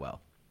Tutu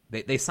Atwell.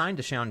 They signed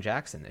Deshaun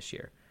Jackson this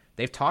year.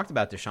 They've talked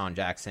about Deshaun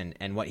Jackson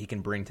and what he can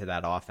bring to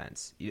that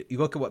offense. You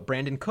look at what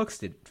Brandon Cooks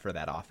did for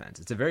that offense.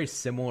 It's a very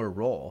similar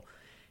role.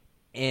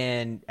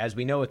 And as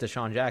we know with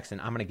Deshaun Jackson,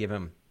 I'm going to give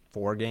him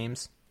 4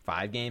 games,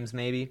 5 games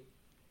maybe.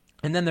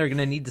 And then they're going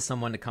to need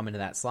someone to come into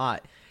that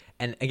slot.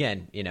 And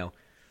again,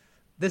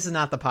 this is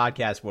not the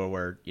podcast where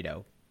we're,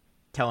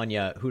 telling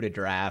you who to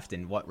draft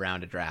and what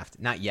round to draft.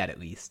 Not yet, at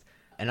least.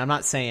 And I'm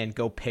not saying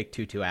go pick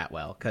Tutu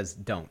Atwell, because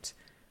don't.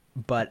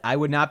 But I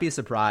would not be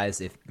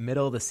surprised if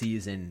middle of the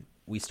season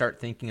we start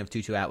thinking of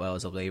Tutu Atwell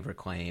as a waiver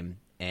claim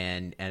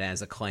and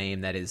as a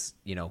claim that is,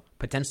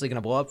 potentially going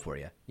to blow up for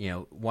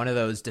you. One of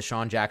those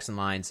Deshaun Jackson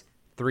lines,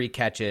 3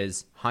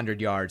 catches,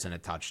 100 yards, and a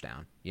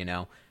touchdown.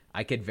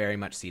 I could very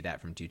much see that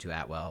from Tutu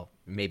Atwell,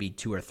 maybe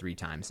 2 or 3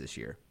 times this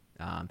year.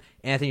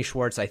 Anthony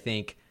Schwartz, I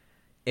think,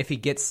 if he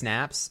gets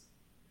snaps,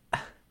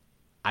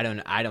 I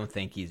don't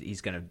think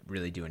he's going to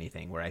really do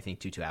anything, where I think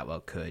Tutu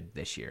Atwell could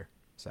this year.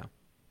 So.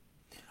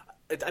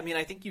 I mean,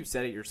 I think you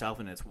said it yourself,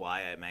 and it's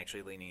why I'm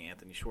actually leaning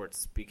Anthony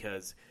Schwartz,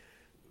 because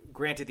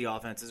granted the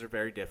offenses are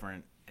very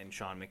different, and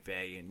Sean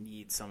McVay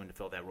needs someone to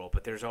fill that role,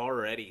 but there's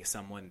already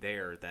someone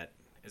there that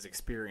is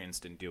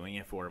experienced in doing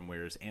it for him,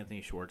 whereas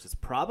Anthony Schwartz is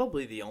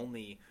probably the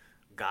only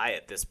guy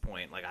at this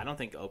point. Like, I don't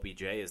think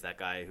OBJ is that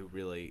guy who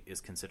really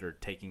is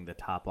considered taking the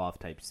top off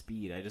type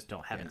speed. I just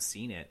haven't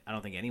seen it. I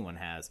don't think anyone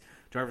has.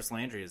 Jarvis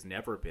Landry has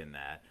never been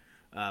that.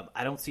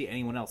 I don't see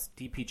anyone else.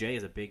 DPJ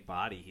is a big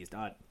body. He's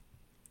not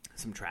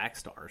some track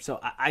star. So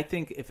I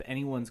think if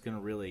anyone's going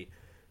to really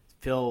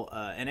fill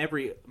in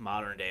every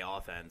modern day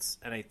offense,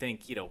 and I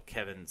think,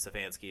 Kevin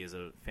Stefanski is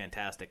a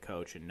fantastic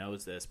coach and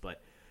knows this,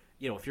 but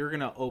if you're going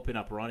to open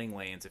up running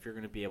lanes, if you're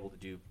going to be able to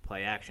do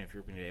play action, if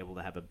you're going to be able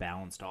to have a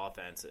balanced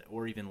offense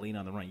or even lean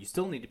on the run, you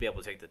still need to be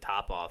able to take the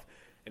top off.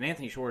 And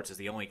Anthony Schwartz is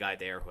the only guy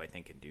there who I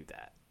think can do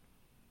that.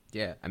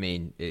 Yeah, I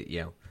mean,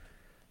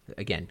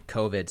 again,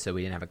 COVID, so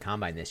we didn't have a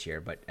combine this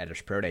year, but at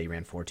his pro day, he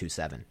ran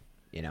 4.27,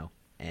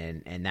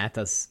 and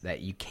that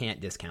you can't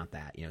discount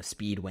that.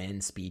 Speed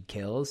wins, speed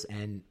kills,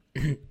 and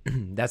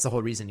that's the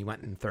whole reason he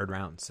went in the third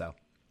round. So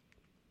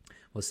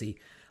we'll see.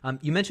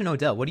 You mentioned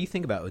Odell. What do you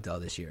think about Odell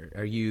this year?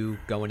 Are you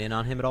going in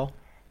on him at all?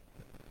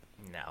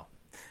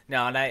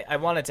 No, and I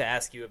wanted to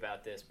ask you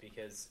about this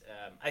because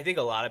I think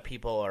a lot of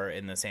people are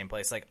in the same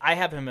place. Like, I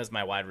have him as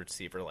my wide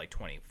receiver, like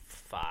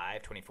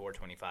 24,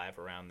 25,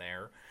 around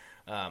there,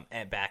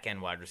 and back-end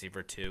wide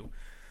receiver too.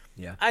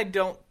 Yeah. I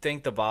don't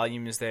think the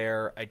volume is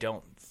there. I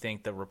don't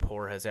think the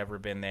rapport has ever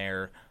been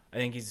there. I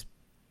think he's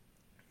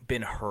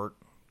been hurt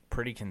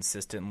pretty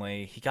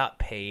consistently. He got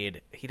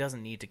paid. He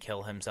doesn't need to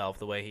kill himself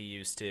the way he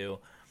used to.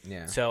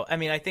 Yeah. So, I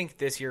mean, I think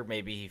this year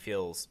maybe he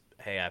feels,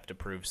 hey, I have to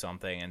prove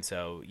something. And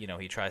so,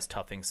 he tries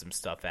toughing some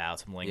stuff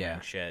out, some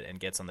lingering shit, and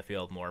gets on the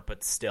field more.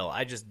 But still,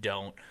 I just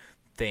don't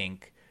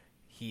think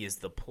he is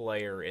the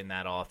player in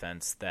that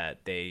offense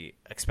that they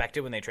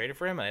expected when they traded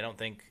for him. And I don't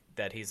think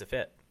that he's a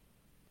fit.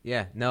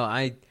 Yeah.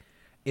 No,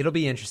 it'll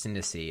be interesting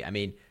to see. I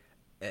mean,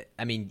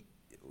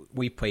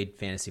 we played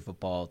fantasy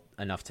football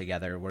enough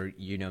together where,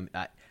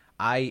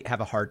 I have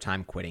a hard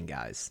time quitting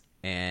guys.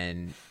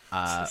 And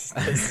this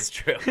is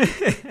true.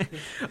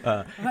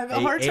 I have a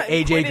hard time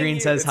AJ Green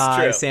says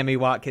hi. True. Sammy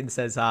Watkins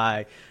says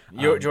hi.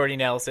 Jordy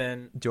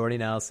Nelson.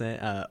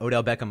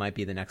 Odell Beckham might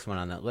be the next one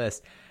on that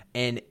list.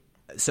 And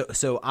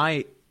so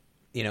I,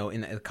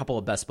 in a couple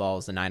of best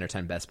balls, the 9 or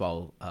 10 best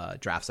ball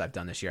drafts I've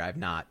done this year, I've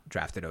not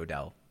drafted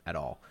Odell at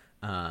all.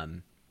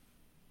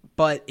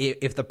 But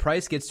if the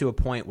price gets to a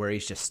point where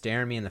he's just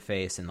staring me in the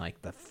face in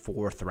like the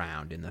 4th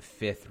round, in the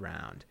 5th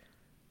round,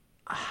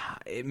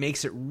 it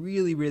makes it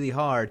really, really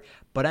hard.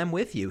 But I'm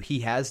with you.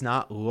 He has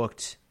not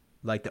looked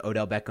like the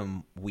Odell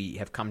Beckham we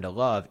have come to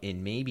love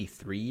in maybe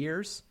 3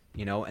 years,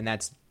 and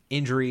that's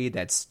injury,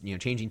 that's,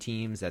 changing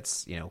teams,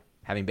 that's,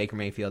 having Baker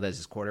Mayfield as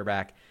his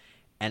quarterback.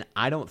 And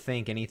I don't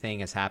think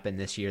anything has happened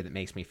this year that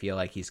makes me feel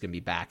like he's going to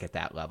be back at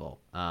that level.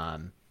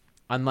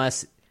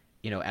 Unless,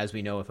 as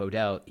we know with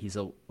Odell, he's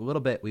a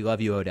little bit, we love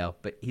you, Odell,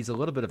 but he's a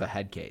little bit of a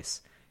head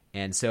case.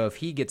 And so if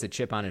he gets a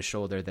chip on his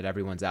shoulder that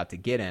everyone's out to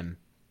get him,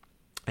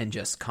 and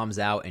just comes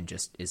out and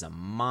just is a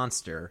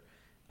monster,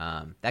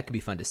 that could be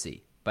fun to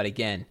see. But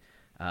again,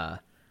 I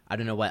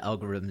don't know what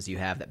algorithms you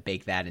have that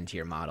bake that into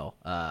your model.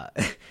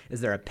 Is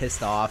there a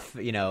pissed off,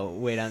 wait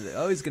on,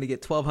 he's going to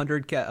get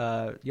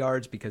 1,200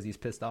 yards because he's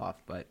pissed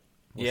off, but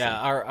we'll see.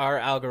 Our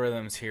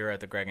algorithms here at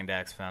the Greg and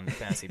Dax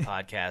Fantasy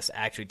Podcast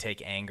actually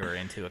take anger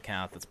into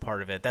account. That's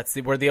part of it.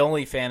 We're the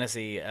only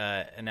fantasy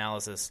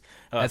analysis.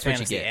 That's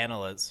fantasy what you get.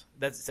 Analysts.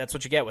 That's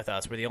what you get with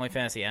us. We're the only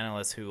fantasy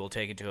analysts who will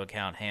take into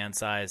account hand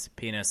size,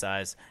 penis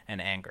size, and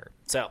anger.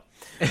 So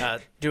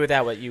do with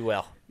that what you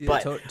will.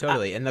 But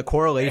totally. And the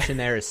correlation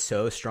there is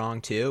so strong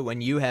too.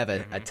 When you have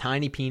a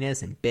tiny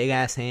penis and big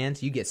ass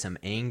hands, you get some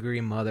angry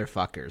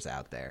motherfuckers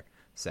out there.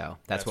 So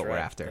that's what right. we're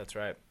after. That's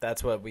right.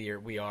 That's what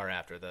we are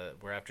after.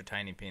 We're after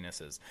tiny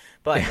penises.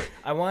 But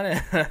I want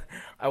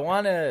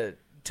to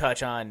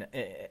touch on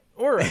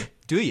or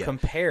do you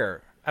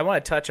compare? I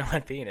want to touch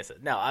on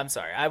penises. No, I'm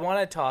sorry. I want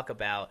to talk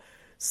about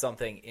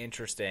something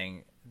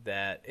interesting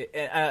that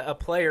a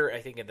player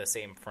I think in the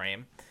same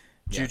frame,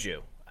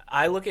 Juju.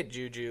 I look at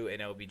Juju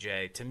and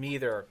OBJ. To me,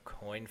 they're a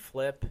coin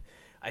flip.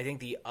 I think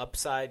the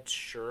upside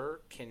sure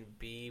can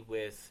be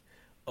with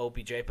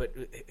OBJ, but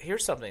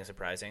here's something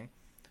surprising.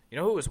 You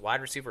know who was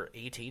wide receiver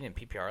 18 in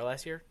PPR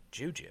last year?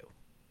 Juju.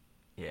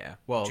 Yeah.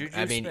 Well,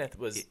 Juju Smith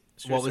was.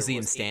 What was he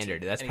in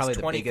standard? 18, that's probably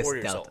the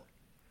biggest delta.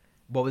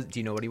 Old. Do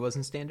you know what he was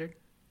in standard?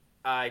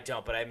 I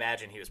don't, but I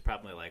imagine he was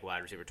probably like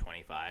wide receiver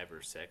 25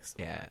 or 6.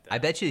 Yeah, like I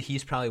bet you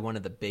he's probably one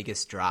of the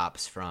biggest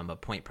drops from a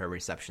point per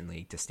reception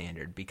league to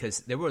standard because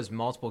there was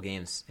multiple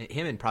games,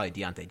 him and probably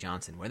Deontay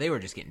Johnson, where they were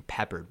just getting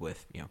peppered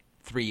with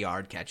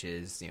 3-yard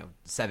catches,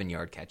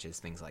 7-yard catches,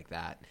 things like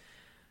that.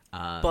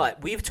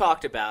 But we've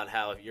talked about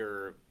how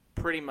you're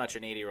pretty much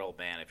an 80-year-old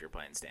man if you're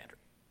playing standard.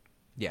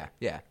 Yeah,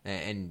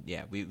 and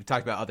we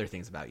talked about other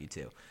things about you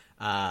too.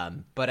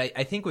 But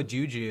I think with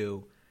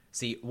Juju,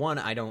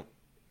 I don't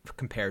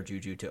compare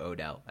Juju to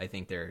Odell. I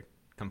think they're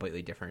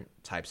completely different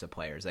types of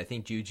players. I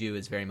think Juju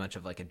is very much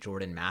of like a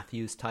Jordan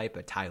Matthews type,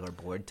 a Tyler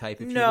Boyd type.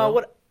 If you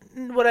will.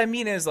 What I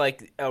mean is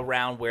like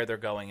around where they're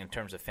going in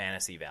terms of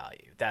fantasy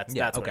value. That's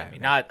what I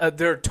mean. Not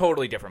they're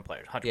totally different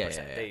players.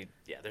 100%.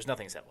 There's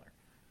nothing similar.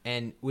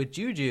 And with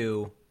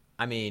Juju,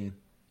 I mean,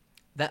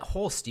 that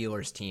whole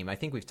Steelers team, I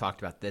think we've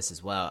talked about this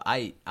as well.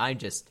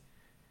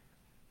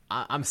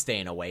 I'm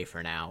staying away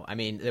for now. I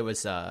mean, there was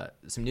some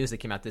news that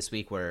came out this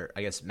week where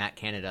I guess Matt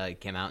Canada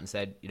came out and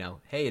said,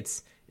 hey,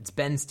 it's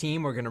Ben's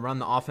team. We're going to run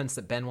the offense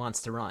that Ben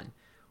wants to run,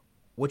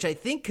 which I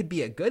think could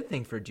be a good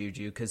thing for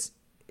Juju because,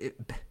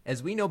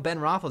 as we know, Ben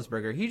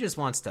Roethlisberger, he just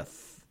wants to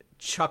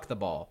chuck the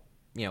ball,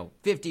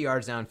 50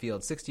 yards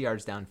downfield, 60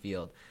 yards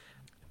downfield.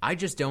 I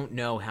just don't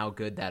know how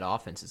good that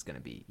offense is going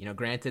to be.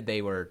 Granted,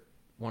 they were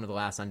one of the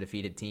last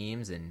undefeated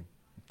teams and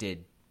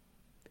did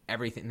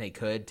everything they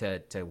could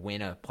to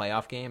win a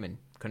playoff game and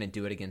couldn't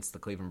do it against the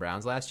Cleveland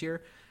Browns last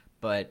year.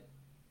 But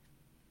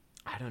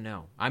I don't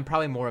know. I'm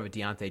probably more of a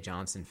Deontay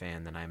Johnson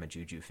fan than I'm a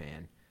Juju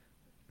fan.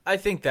 I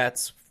think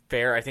that's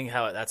fair. I think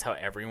that's how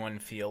everyone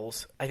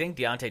feels. I think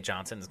Deontay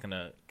Johnson is going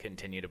to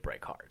continue to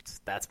break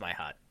hearts. That's my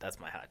hot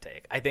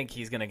take. I think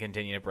he's going to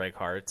continue to break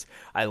hearts.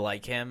 I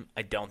like him.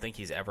 I don't think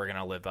he's ever going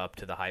to live up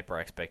to the hyper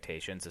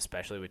expectations,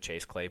 especially with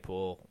Chase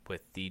Claypool,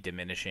 with the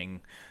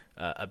diminishing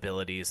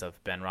abilities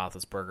of Ben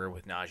Roethlisberger,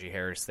 with Najee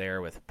Harris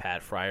there, with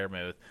Pat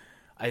Freiermuth.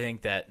 I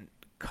think that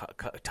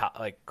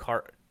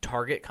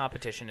target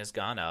competition has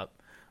gone up.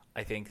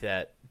 I think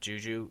that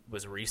Juju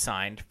was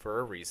re-signed for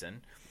a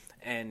reason,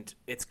 and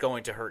it's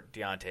going to hurt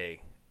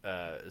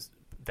Deontay's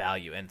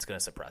value, and it's going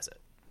to suppress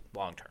it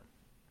long term.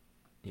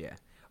 Yeah.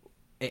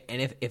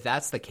 And if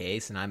that's the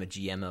case, and I'm a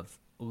GM of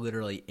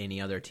literally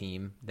any other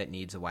team that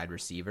needs a wide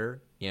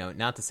receiver,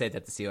 not to say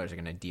that the Steelers are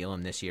going to deal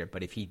him this year,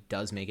 but if he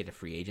does make it to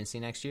free agency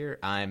next year,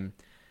 I'm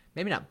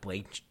maybe not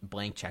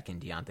blank checking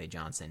Deontay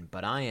Johnson,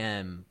 but I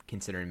am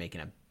considering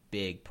making a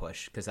big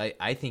push because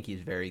I think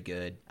he's very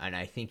good, and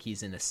I think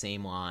he's in the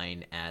same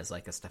line as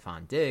like a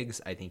Stephon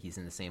Diggs. I think he's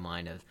in the same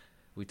line of,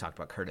 we talked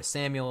about Curtis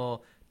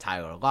Samuel,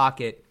 Tyler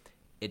Lockett.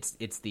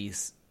 It's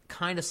these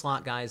kind of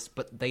slot guys,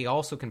 but they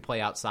also can play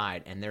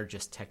outside, and they're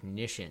just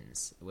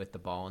technicians with the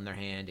ball in their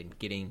hand and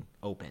getting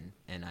open.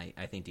 And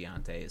I think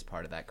Deontay is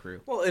part of that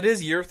crew. Well, it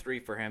is year 3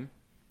 for him.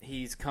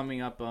 He's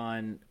coming up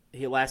on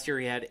last year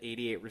he had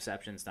 88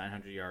 receptions,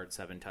 900 yards,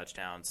 7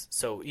 touchdowns.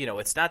 So,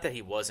 it's not that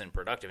he wasn't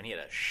productive, and he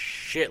had a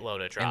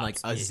shitload of drops. And like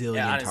a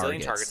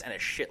zillion targets and a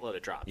shitload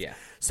of drops. Yeah.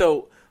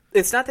 So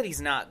it's not that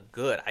he's not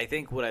good. I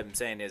think what I'm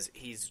saying is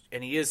he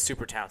is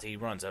super talented. He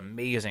runs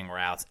amazing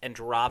routes, and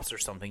drops are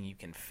something you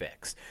can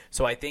fix.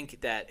 So I think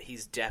that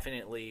he's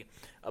definitely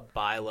a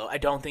buy low. I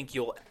don't think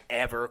you'll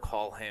ever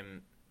call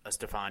him a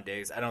Stephon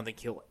Diggs. I don't think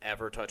he'll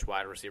ever touch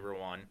wide receiver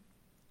 1.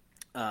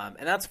 And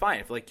that's fine.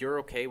 If you're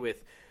okay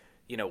with,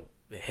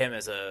 him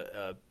as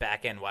a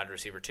back-end wide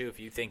receiver 2, if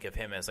you think of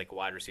him as like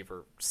wide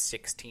receiver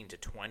 16 to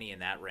 20 in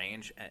that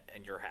range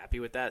and you're happy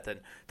with that,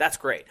 then that's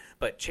great.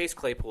 But Chase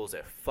Claypool is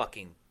a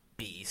fucking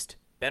beast.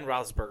 Ben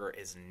Roethlisberger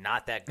is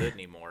not that good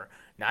anymore.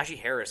 Najee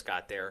Harris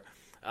got there,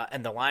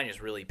 and the line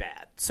is really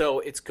bad. So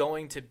it's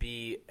going to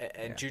be,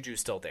 and Juju's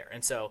still there,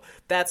 and so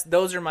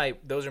those are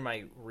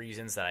my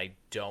reasons that I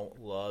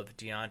don't love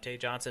Deontay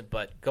Johnson.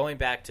 But going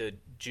back to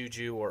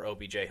Juju or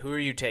OBJ, who are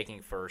you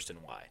taking first and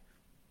why?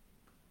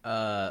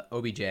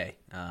 OBJ.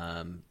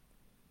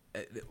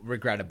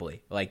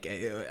 Regrettably,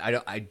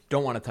 I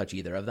don't want to touch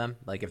either of them.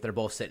 Like if they're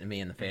both sitting me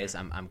in the face,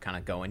 I'm kind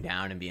of going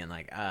down and being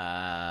like,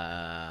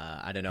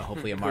 I don't know.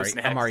 Hopefully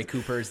Amari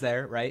Cooper's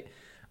there, right?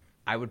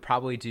 I would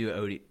probably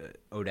do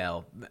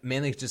Odell,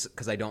 mainly just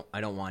because I don't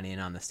want in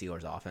on the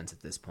Steelers' offense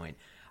at this point.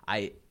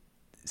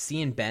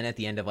 Seeing Ben at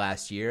the end of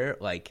last year,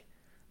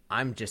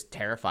 I'm just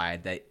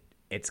terrified that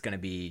it's going to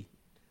be,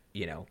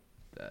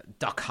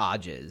 Duck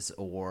Hodges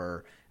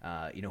or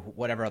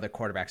whatever other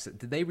quarterbacks.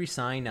 Did they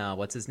re-sign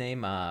what's his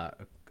name?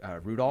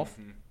 Rudolph,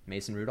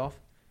 Mason Rudolph,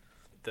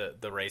 the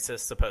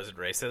racist, supposed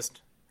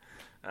racist,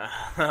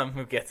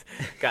 who gets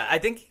got. I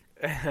think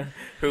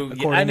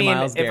who. I mean,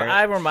 if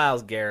I were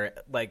Myles Garrett,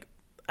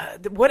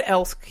 what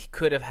else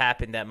could have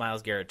happened that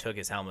Myles Garrett took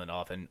his helmet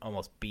off and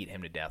almost beat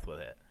him to death with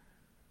it?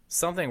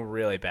 Something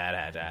really bad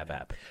had to have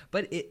happened.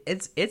 But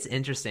it's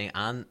interesting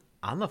on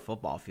the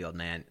football field,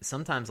 man.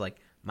 Sometimes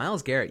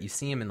Myles Garrett, you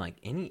see him in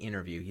any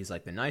interview, he's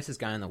the nicest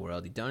guy in the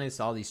world. He donates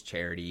to all these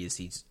charities.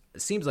 He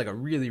seems like a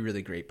really,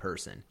 really great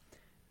person.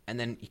 And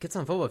then he gets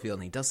on the football field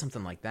and he does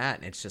something like that,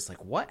 and it's just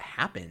what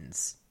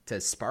happens to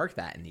spark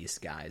that in these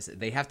guys?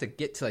 They have to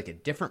get to a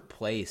different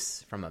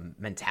place from a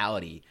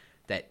mentality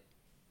that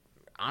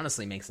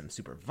honestly makes them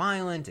super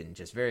violent and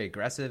just very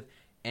aggressive.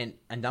 And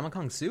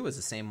Ndamukong Suh is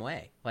the same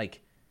way.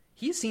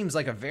 He seems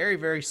like a very,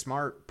 very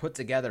smart, put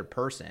together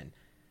person.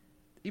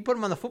 You put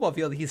him on the football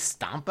field, he's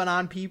stomping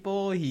on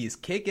people, he's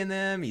kicking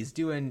them, he's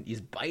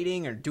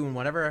biting or doing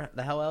whatever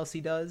the hell else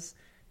he does.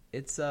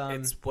 It's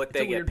what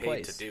they get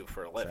paid to do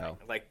for a living. So,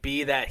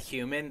 be that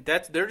human.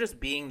 They're just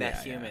being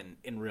that human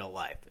in real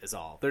life is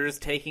all. They're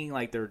just taking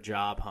their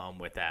job home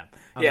with them.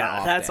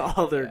 That's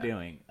all they're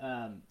doing.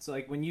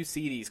 So when you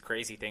see these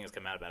crazy things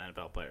come out about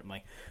NFL players, I'm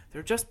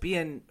they're just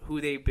being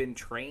who they've been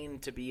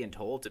trained to be and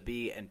told to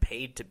be and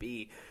paid to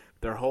be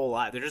their whole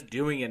life. They're just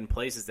doing it in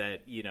places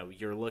that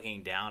you're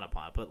looking down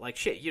upon. But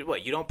shit, you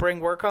don't bring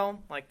work home?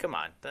 Come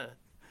on.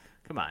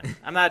 Come on,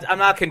 I'm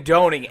not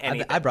condoning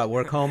anything. I brought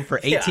work home for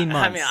 18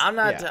 months. I mean, I'm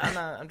not.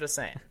 I'm just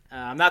saying.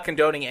 I'm not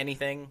condoning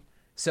anything.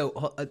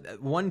 So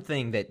one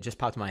thing that just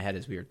popped in my head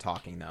as we were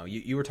talking, though,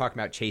 you were talking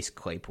about Chase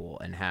Claypool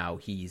and how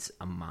he's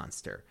a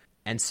monster,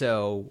 and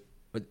so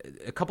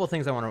a couple of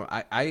things I want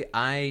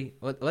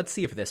to. Let's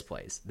see if this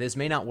plays. This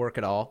may not work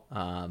at all,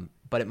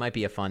 but it might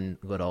be a fun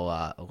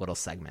little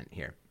segment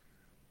here.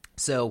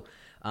 So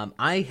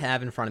I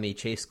have in front of me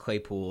Chase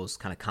Claypool's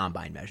kind of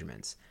combine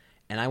measurements,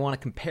 and I want to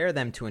compare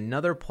them to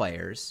another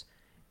player's,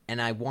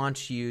 and I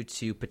want you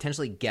to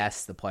potentially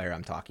guess the player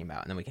I'm talking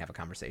about, and then we can have a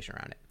conversation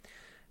around it.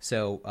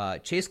 So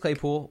Chase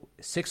Claypool,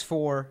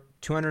 6'4",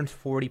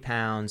 240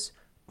 pounds,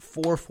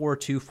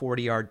 4.42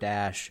 40-yard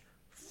dash,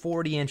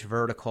 40-inch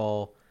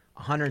vertical,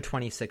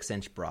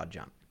 126-inch broad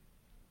jump.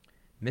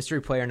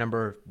 Mystery player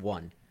number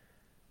 1,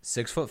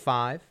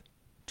 6'5",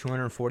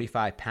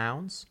 245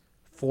 pounds,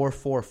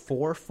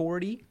 4.44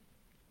 40,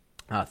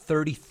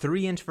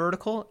 33-inch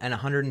vertical, and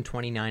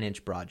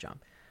 129-inch broad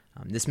jump.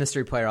 This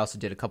mystery player also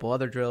did a couple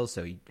other drills,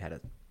 so he had a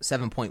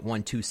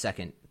 7.12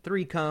 second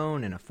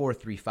 3-cone and a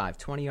 4.35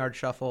 20-yard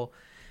shuffle,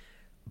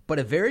 but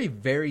a very,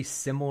 very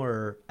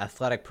similar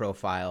athletic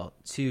profile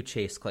to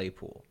Chase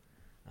Claypool.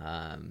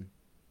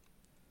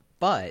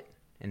 But,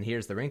 and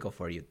here's the wrinkle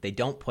for you, they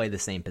don't play the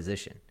same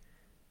position.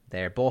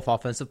 They're both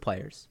offensive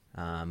players,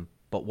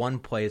 but one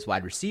plays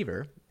wide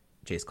receiver,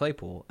 Chase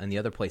Claypool, and the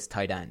other plays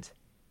tight end.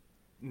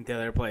 The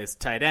other plays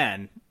tight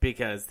end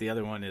because the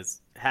other one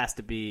has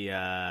to be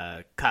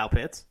Kyle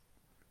Pitts.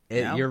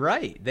 You're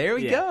right. There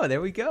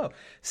we go.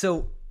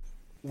 So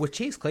with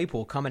Chase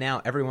Claypool coming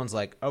out, everyone's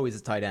like, oh, he's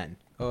a tight end.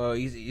 Oh,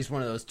 he's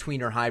one of those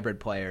tweener hybrid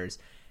players.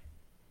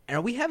 And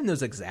are we having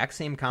those exact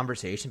same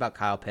conversation about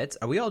Kyle Pitts?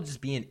 Are we all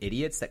just being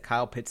idiots that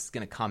Kyle Pitts is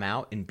going to come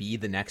out and be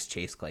the next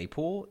Chase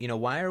Claypool?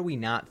 Why are we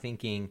not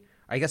thinking,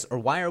 or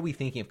why are we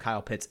thinking of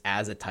Kyle Pitts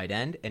as a tight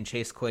end, and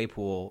Chase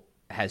Claypool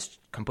has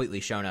completely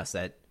shown us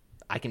that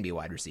I can be a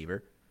wide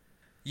receiver?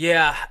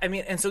 Yeah, I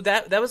mean, and so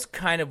that was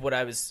kind of what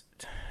I was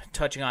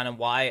touching on and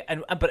why.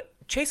 But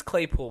Chase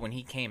Claypool, when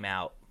he came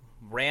out,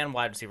 ran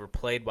wide receiver,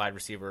 played wide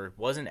receiver,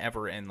 wasn't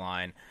ever in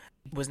line,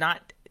 was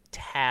not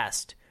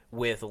tasked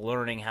with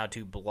learning how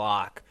to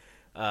block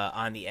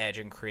on the edge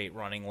and create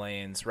running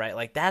lanes, right?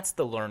 Like that's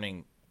the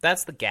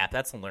gap,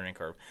 that's the learning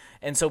curve.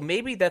 And so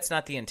maybe that's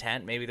not the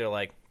intent. Maybe they're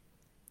like,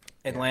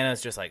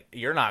 Atlanta's just like,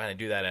 you're not going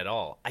to do that at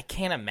all. I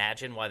can't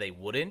imagine why they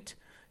wouldn't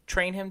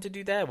train him to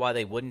do that, why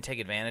they wouldn't take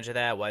advantage of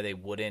that, why they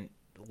wouldn't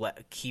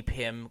keep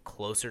him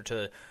closer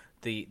to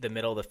the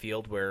middle of the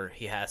field where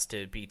he has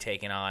to be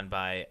taken on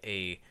by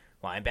a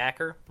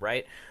linebacker,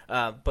 right?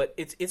 But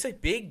it's a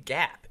big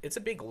gap. It's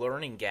a big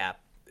learning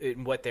gap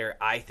in what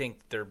I think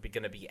they're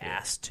going to be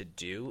asked to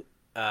do.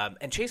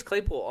 And Chase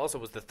Claypool also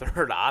was the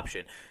third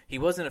option. He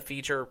wasn't a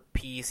feature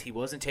piece. He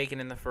wasn't taken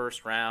in the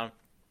first round.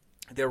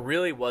 There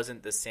really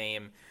wasn't the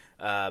same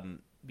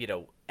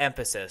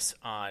emphasis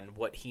on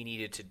what he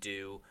needed to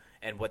do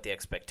and what the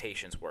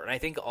expectations were. And I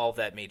think all of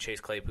that made Chase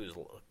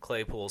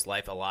Claypool's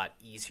life a lot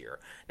easier.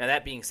 Now,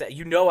 that being said,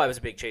 I was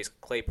a big Chase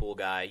Claypool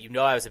guy.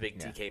 I was a big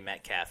DK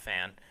Metcalf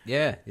fan.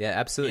 Yeah,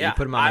 absolutely. You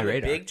put him on my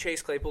radar. I'm a big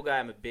Chase Claypool guy.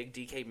 I'm a big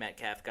DK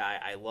Metcalf guy.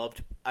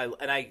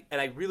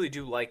 I really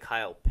do like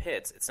Kyle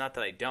Pitts. It's not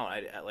that I don't.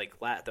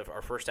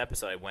 Our first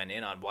episode, I went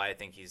in on why I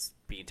think he's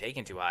being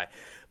taken too high.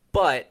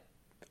 But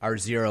our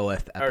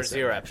 0th episode. Our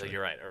 0th episode,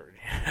 you're right.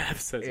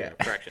 Episode 0,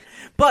 correction.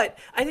 But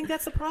I think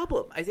that's the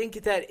problem. I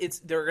think that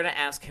they're going to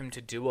ask him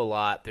to do a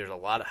lot. There's a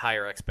lot of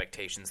higher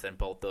expectations than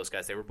both those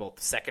guys. They were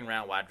both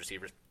second-round wide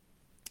receivers.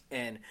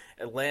 And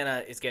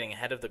Atlanta is getting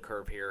ahead of the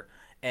curve here.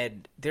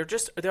 And there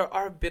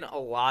have been a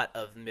lot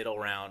of middle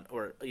round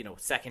or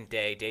second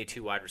day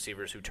 2 wide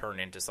receivers who turn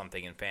into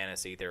something in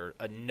fantasy. There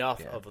are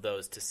enough of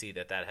those to see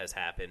that has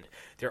happened.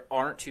 There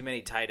aren't too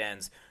many tight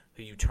ends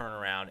who you turn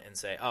around and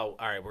say, oh,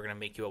 all right, we're going to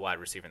make you a wide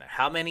receiver now.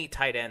 How many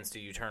tight ends do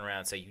you turn around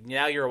and say,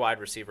 now you're a wide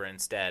receiver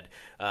instead,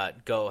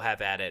 go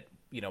have at it,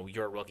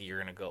 you're a rookie,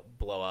 you're going to go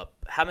blow up.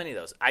 How many of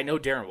those? I know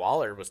Darren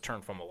Waller was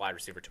turned from a wide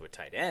receiver to a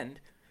tight end,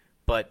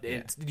 but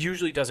it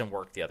usually doesn't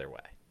work the other way.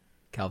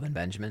 Kelvin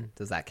Benjamin,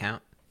 does that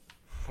count?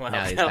 Well,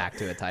 now he's back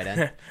to a tight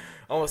end.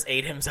 Almost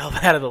ate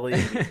himself out of the league.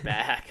 He's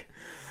back.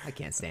 I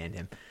can't stand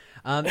him.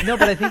 No,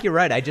 but I think you're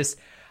right.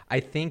 I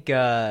think,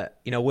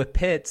 with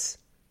Pitts,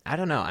 I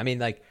don't know. I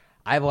mean,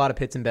 I have a lot of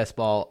Pitts in best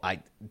ball.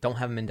 I don't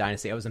have him in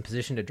Dynasty. I was in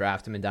position to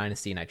draft him in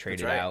Dynasty, and I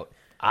traded out.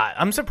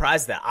 I'm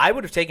surprised that I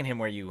would have taken him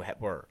where you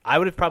were. I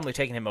would have probably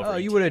taken him over. Oh,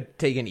 you would have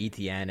taken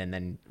ETN, and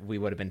then we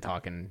would have been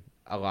talking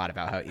a lot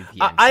about how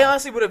ETN. I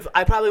honestly would have.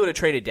 I probably would have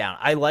traded down.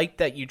 I liked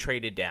that you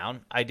traded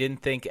down. I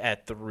didn't think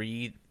at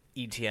 3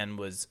 ETN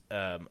was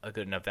a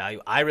good enough value.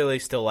 I really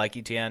still like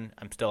ETN.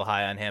 I'm still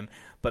high on him.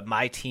 But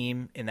my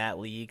team in that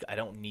league, I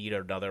don't need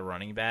another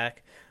running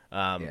back.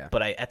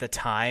 But at the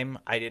time,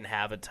 I didn't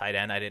have a tight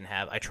end.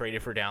 I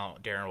traded for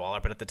Darren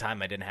Waller, but at the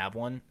time I didn't have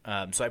one.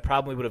 So I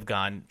probably would have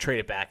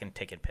traded back and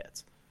taken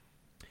Pitts.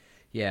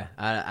 Yeah,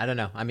 I don't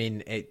know. I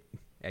mean, it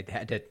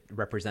had to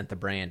represent the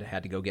brand. I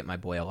had to go get my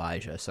boy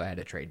Elijah, so I had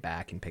to trade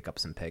back and pick up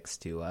some picks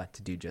to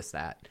do just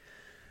that.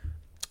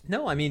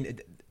 No, I mean,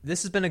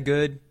 this has been a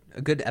good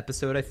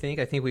episode, I think.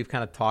 I think we've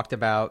kind of talked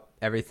about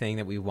everything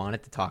that we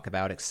wanted to talk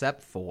about,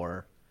 except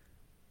for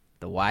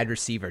the wide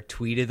receiver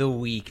tweet of the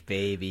week,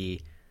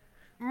 baby.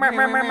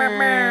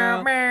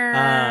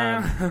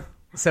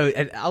 So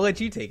I'll let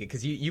you take it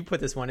because you put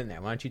this one in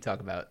there. Why don't you talk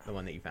about the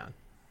one that you found?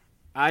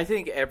 I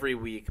think every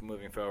week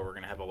moving forward, we're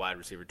going to have a wide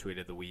receiver tweet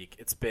of the week.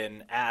 It's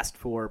been asked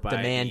for by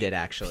demanded, the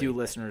actually. few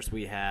listeners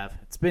we have.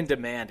 It's been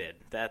demanded.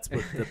 That's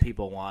what the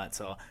people want.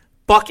 So,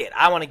 fuck it.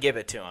 I want to give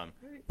it to them.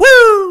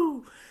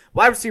 Woo!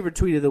 Wide receiver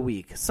tweet of the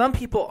week. Some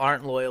people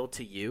aren't loyal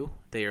to you.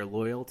 They are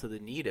loyal to the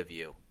need of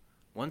you.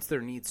 Once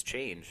their needs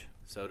change,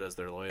 so does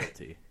their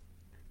loyalty.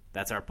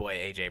 That's our boy,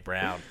 A.J.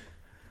 Brown.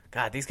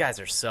 God, these guys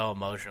are so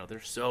emotional.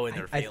 They're so in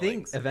their feelings. I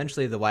think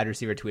eventually the wide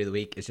receiver tweet of the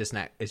week is just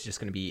going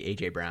to be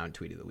A.J. Brown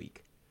tweet of the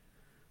week.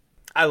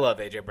 I love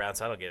A.J. Brown,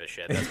 so I don't give a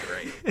shit. That's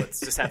great. Let's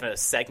just have a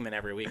segment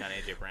every week on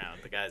A.J. Brown.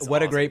 The guy's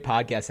what awesome. A great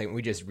podcast segment.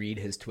 We just read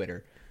his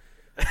Twitter.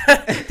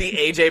 The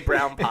A.J.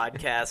 Brown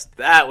podcast.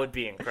 That would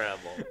be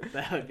incredible.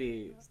 I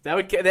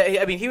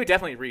mean, he would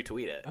definitely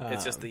retweet it.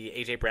 It's just the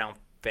A.J. Brown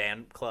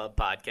fan club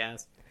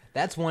podcast.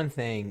 That's one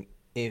thing.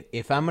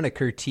 If I'm going to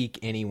critique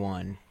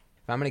anyone,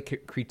 if I'm going to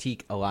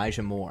critique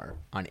Elijah Moore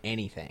on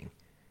anything,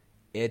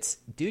 it's,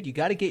 dude, you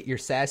got to get your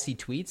sassy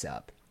tweets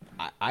up.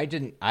 I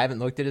haven't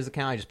looked at his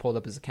account. I just pulled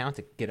up his account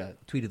to get a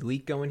tweet of the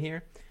week going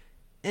here.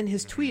 And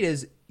his tweet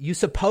is, "You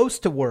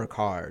supposed to work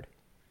hard."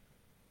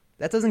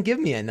 That doesn't give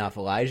me enough,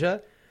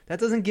 Elijah. That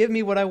doesn't give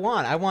me what I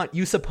want. I want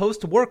you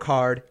supposed to work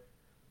hard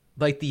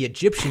like the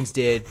Egyptians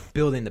did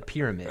building the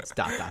pyramids, ...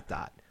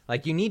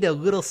 Like, you need a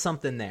little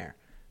something there.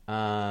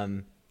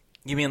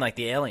 You mean like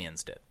the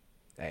aliens did?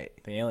 Hey,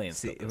 the aliens.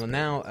 See, well,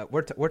 now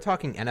we're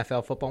talking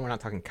NFL football. We're not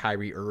talking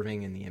Kyrie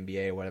Irving in the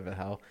NBA or whatever the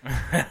hell.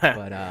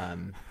 But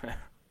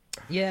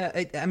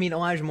yeah, I mean,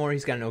 Elijah Moore,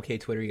 he's got an okay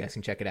Twitter. You guys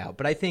can check it out.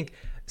 But I think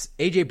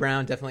A.J.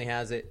 Brown definitely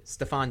has it.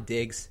 Stephon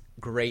Diggs,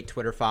 great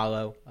Twitter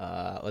follow.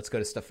 Let's go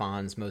to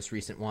Stephon's most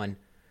recent one.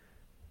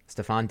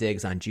 Stephon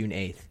Diggs on June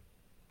 8th.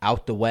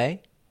 Out the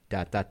way, ...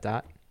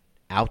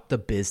 out the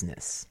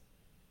business.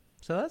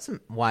 So that's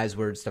some wise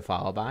words to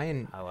follow by.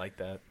 And I like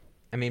that.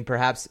 I mean,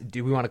 perhaps,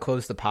 do we want to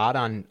close the pod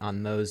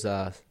on those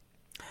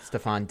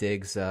Stephon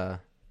Diggs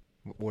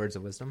words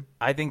of wisdom?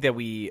 I think that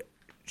we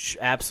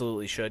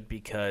absolutely should,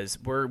 because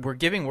we're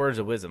giving words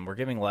of wisdom. We're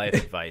giving life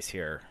advice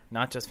here,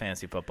 not just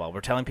fantasy football.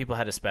 We're telling people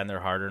how to spend their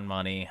hard-earned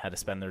money, how to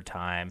spend their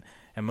time,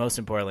 and most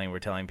importantly, we're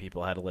telling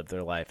people how to live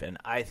their life. And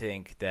I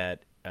think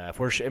that if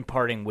we're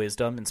imparting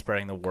wisdom and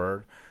spreading the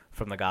word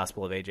from the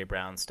gospel of A.J.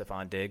 Brown,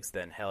 Stephon Diggs,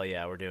 then hell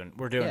yeah, we're doing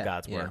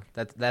God's work.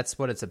 That's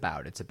what it's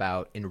about. It's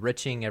about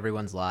enriching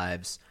everyone's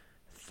lives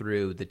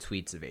through the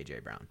tweets of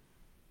A.J. Brown.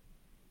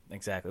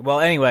 Exactly.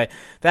 Well, anyway,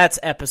 that's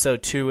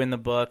episode 2 in the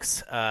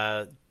books.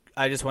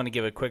 I just want to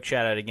give a quick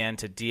shout-out again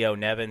to Dio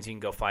Nevins. You can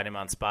go find him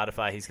on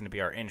Spotify. He's going to be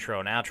our intro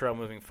and outro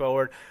moving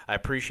forward. I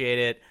appreciate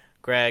it.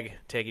 Greg,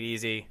 take it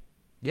easy.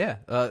 Yeah.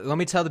 Let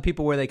me tell the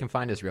people where they can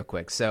find us real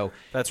quick. So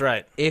that's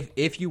right.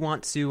 If you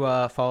want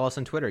to follow us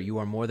on Twitter, you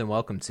are more than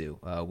welcome to.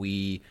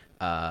 We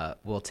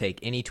will take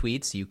any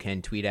tweets. You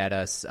can tweet at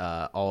us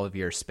all of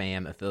your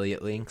spam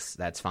affiliate links.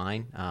 That's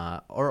fine.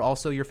 Or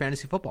also your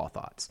fantasy football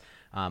thoughts.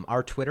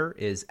 Our Twitter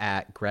is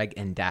at Greg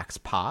and Dax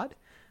Pod.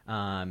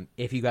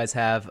 If you guys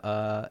have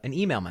an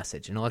email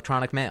message, an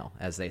electronic mail,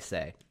 as they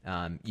say,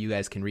 you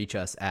guys can reach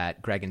us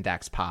at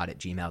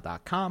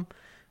greganddaxpod@gmail.com.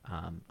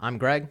 I'm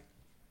Greg.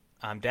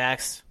 I'm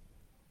Dax.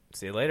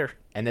 See you later.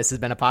 And this has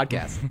been a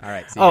podcast. All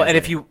right. See you and later.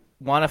 if you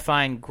want to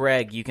find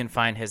Greg, you can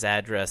find his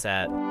address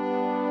at...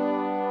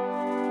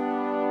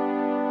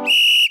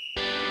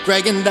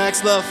 Greg and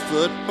Dax love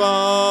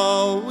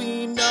football.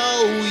 We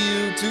know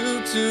you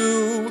do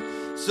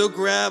too. So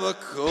grab a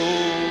cold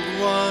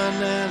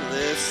one and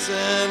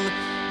listen.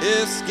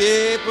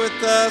 Escape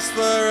with us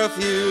for a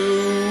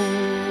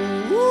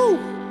few. Woo!